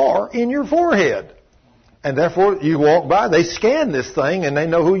here, or in your forehead. And therefore, you walk by, they scan this thing, and they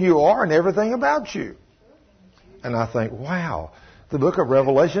know who you are and everything about you. And I think, wow, the book of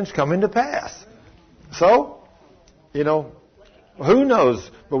Revelation's coming to pass. So, who knows?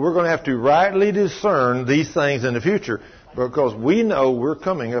 But we're going to have to rightly discern these things in the future, because we know we're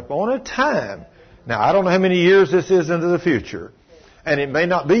coming up on a time. Now, I don't know how many years this is into the future. And it may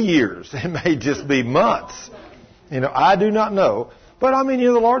not be years. It may just be months. I do not know. But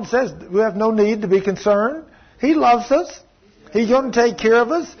the Lord says we have no need to be concerned. He loves us. He's going to take care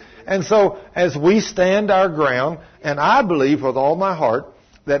of us. And so as we stand our ground, and I believe with all my heart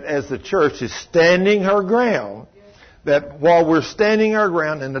that as the church is standing her ground, that while we're standing our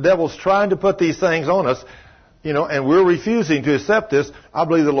ground and the devil's trying to put these things on us, and we're refusing to accept this, I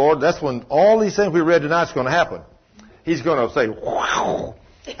believe the Lord, that's when all these things we read tonight is going to happen. He's going to say, wow,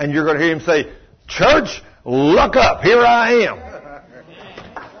 and you're going to hear him say, church, look up, here I am.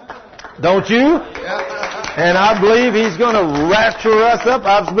 Don't you? And I believe he's going to rapture us up.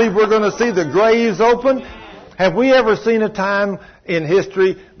 I believe we're going to see the graves open. Have we ever seen a time in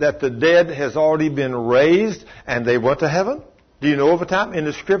history that the dead has already been raised and they went to heaven? Do you know of a time in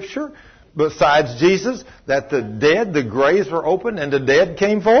the Scripture, besides Jesus, that the dead, the graves were open and the dead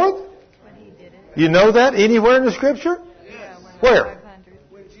came forth? You know that anywhere in the Scripture? Yes. Where?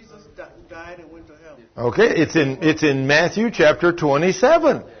 When Jesus died and went to heaven. Okay, it's in Matthew chapter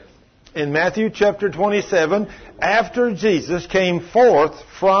 27. In Matthew chapter 27, after Jesus came forth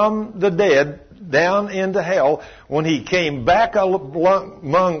from the dead down into hell, when he came back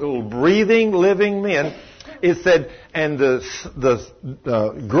among breathing, living men, it said, and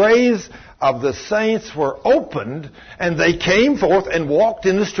the graves of the saints were opened, and they came forth and walked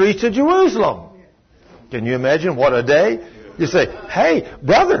in the streets of Jerusalem. Can you imagine what a day? You say, hey,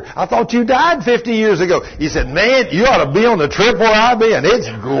 brother, I thought you died 50 years ago. He said, man, you ought to be on the trip where I've been. It's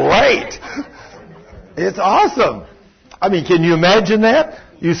great. It's awesome. Can you imagine that?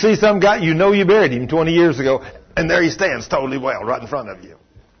 You see some guy, you buried him 20 years ago, and there he stands totally well right in front of you.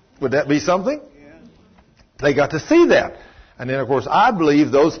 Would that be something? Yeah. They got to see that. And then, of course, I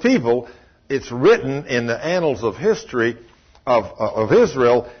believe those people, it's written in the annals of history of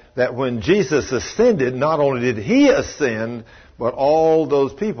Israel that when Jesus ascended, not only did he ascend, but all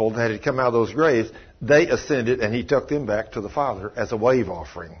those people that had come out of those graves, they ascended and he took them back to the Father as a wave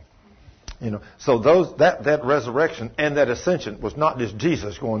offering. So that resurrection and that ascension was not just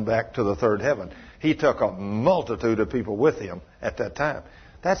Jesus going back to the third heaven. He took a multitude of people with him at that time.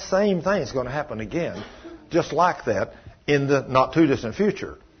 That same thing is going to happen again, just like that, in the not too distant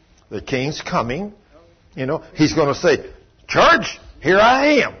future. The King's coming. He's going to say, church, here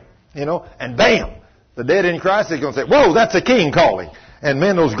I am. And bam, the dead in Christ is going to say, whoa, that's a king calling. And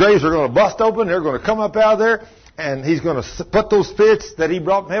man, those graves are going to bust open. They're going to come up out of there. And he's going to put those spirits that he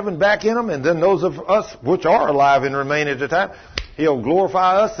brought from heaven back in them. And then those of us which are alive and remain at the time, he'll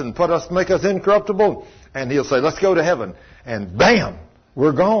glorify us and make us incorruptible. And he'll say, let's go to heaven. And bam,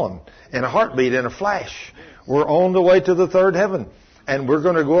 we're gone. In a heartbeat, in a flash. We're on the way to the third heaven. And we're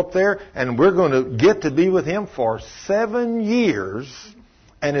going to go up there and we're going to get to be with him for 7 years.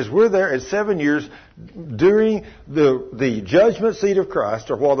 And as we're there at 7 years, during the judgment seat of Christ,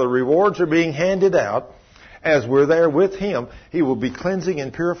 or while the rewards are being handed out, as we're there with him, he will be cleansing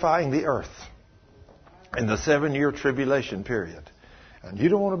and purifying the earth in the 7-year tribulation period. And you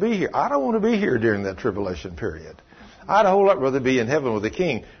don't want to be here. I don't want to be here during that tribulation period. I'd a whole lot rather be in heaven with the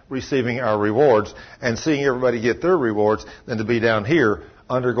King receiving our rewards and seeing everybody get their rewards than to be down here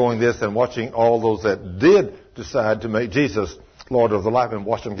undergoing this and watching all those that did decide to make Jesus Lord of the life and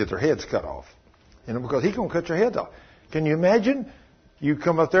watch them get their heads cut off. Because he's going to cut your head off. Can you imagine? You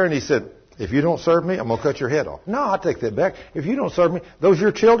come up there and he said, if you don't serve me, I'm going to cut your head off. No, I take that back. If you don't serve me, those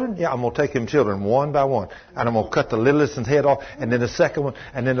your children? Yeah, I'm going to take them children one by one. And I'm going to cut the littlest one's head off, and then the second one,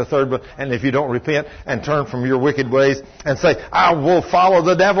 and then the third one. And if you don't repent and turn from your wicked ways and say, I will follow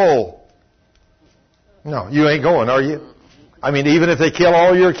the devil. No, you ain't going, are you? Even if they kill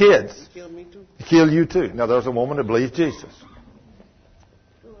all your kids. Kill me too. Kill you too. Now, there's a woman that believes Jesus.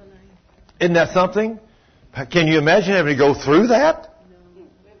 Isn't that something? Can you imagine having to go through that? No.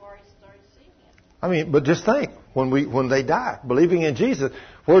 We've already started seeing it. But just think, when they die, believing in Jesus,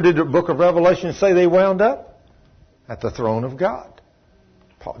 where did the book of Revelation say they wound up? At the throne of God.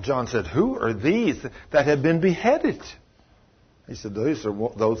 John said, who are these that have been beheaded? He said, those are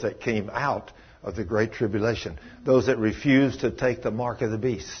those that came out of the great tribulation. Those that refused to take the mark of the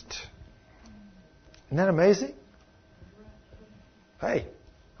beast. Isn't that amazing? Hey,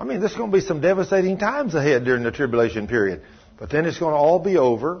 I mean, there's going to be some devastating times ahead during the tribulation period. But then it's going to all be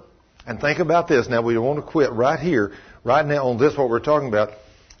over. And think about this. Now, we don't want to quit right here, right now on this, what we're talking about.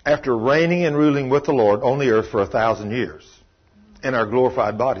 After reigning and ruling with the Lord on the earth for 1,000 years in our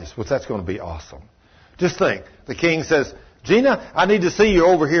glorified bodies, which that's going to be awesome. Just think. The king says, Gina, I need to see you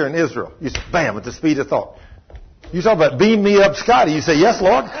over here in Israel. You say, bam, at the speed of thought. You talk about beam me up, Scotty. You say, yes,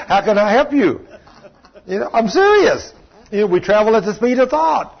 Lord. How can I help you? You know, I'm serious. You know, we travel at the speed of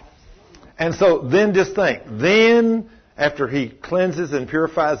thought. And so then just think. Then, after he cleanses and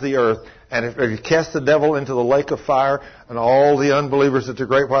purifies the earth, and if he casts the devil into the lake of fire, and all the unbelievers at the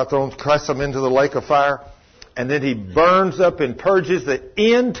great white throne casts them into the lake of fire, and then he burns up and purges the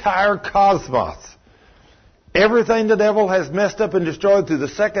entire cosmos. Everything the devil has messed up and destroyed through the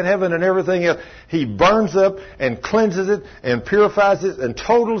second heaven and everything else, he burns up and cleanses it and purifies it and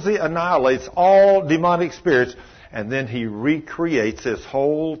totally annihilates all demonic spirits. And then he recreates this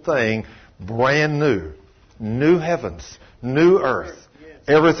whole thing brand new. New heavens, new earth,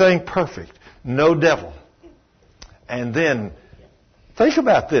 everything perfect, no devil. And then, think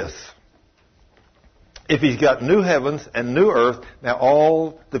about this. If he's got new heavens and new earth, now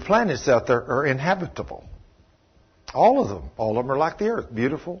all the planets out there are inhabitable. All of them. All of them are like the earth.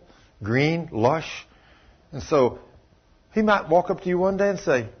 Beautiful, green, lush. And so, he might walk up to you one day and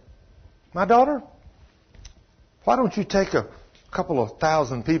say, my daughter, why don't you take a couple of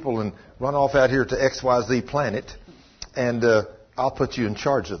thousand people and run off out here to XYZ planet, and I'll put you in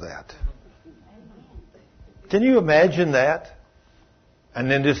charge of that. Can you imagine that?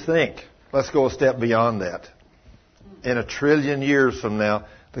 And then just think, let's go a step beyond that. In 1 trillion years from now,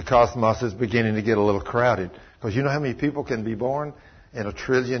 the cosmos is beginning to get a little crowded. Because you know how many people can be born in 1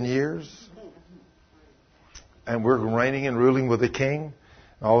 trillion years? And we're reigning and ruling with the king.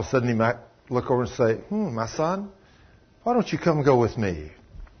 And all of a sudden he might look over and say, my son, why don't you come go with me?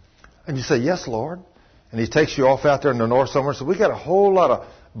 And you say, yes, Lord. And he takes you off out there in the north somewhere. So we got a whole lot of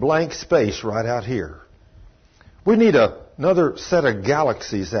blank space right out here. We need another set of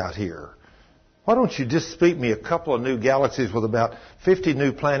galaxies out here. Why don't you just speak me a couple of new galaxies with about 50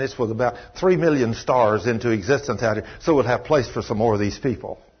 new planets with about 3 million stars into existence out here so we'll have place for some more of these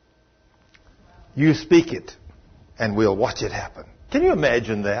people. You speak it and we'll watch it happen. Can you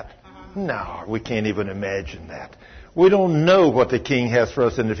imagine that? No, we can't even imagine that. We don't know what the king has for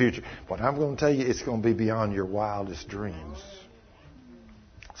us in the future. But I'm going to tell you, it's going to be beyond your wildest dreams.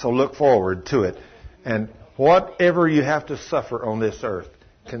 So look forward to it. And whatever you have to suffer on this earth,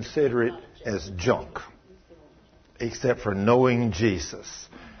 consider it as junk, except for knowing Jesus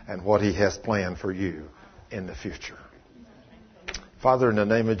and what he has planned for you in the future. Father, in the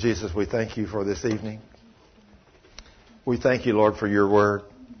name of Jesus, we thank you for this evening. We thank you, Lord, for your word.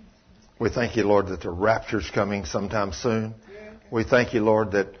 We thank you, Lord, that the rapture's coming sometime soon. We thank you,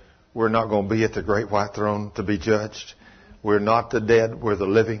 Lord, that we're not going to be at the great white throne to be judged. We're not the dead, we're the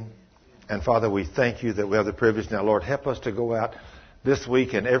living. And Father, we thank you that we have the privilege. Now, Lord, help us to go out this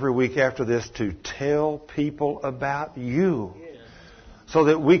week and every week after this to tell people about you so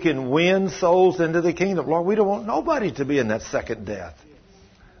that we can win souls into the kingdom. Lord, we don't want nobody to be in that second death.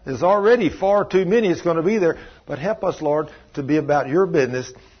 There's already far too many that's going to be there. But help us, Lord, to be about your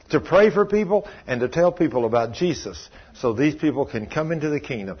business, to pray for people and to tell people about Jesus so these people can come into the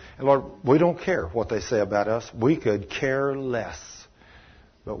kingdom. And Lord, we don't care what they say about us. We could care less.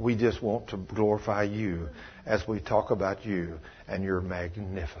 But we just want to glorify you as we talk about you and your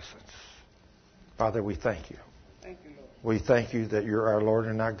magnificence. Father, we thank you. Thank you, Lord. We thank you that you're our Lord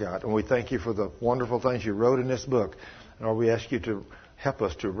and our God. And we thank you for the wonderful things you wrote in this book. And Lord, we ask you to help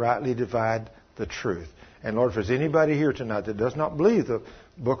us to rightly divide the truth. And Lord, if there's anybody here tonight that does not believe the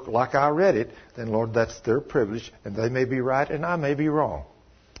book like I read it, then Lord, that's their privilege. And they may be right and I may be wrong.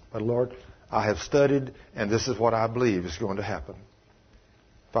 But Lord, I have studied and this is what I believe is going to happen.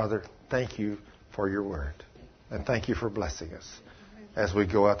 Father, thank you for your word. And thank you for blessing us as we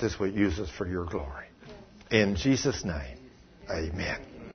go out this week. Use us for your glory. In Jesus' name, amen.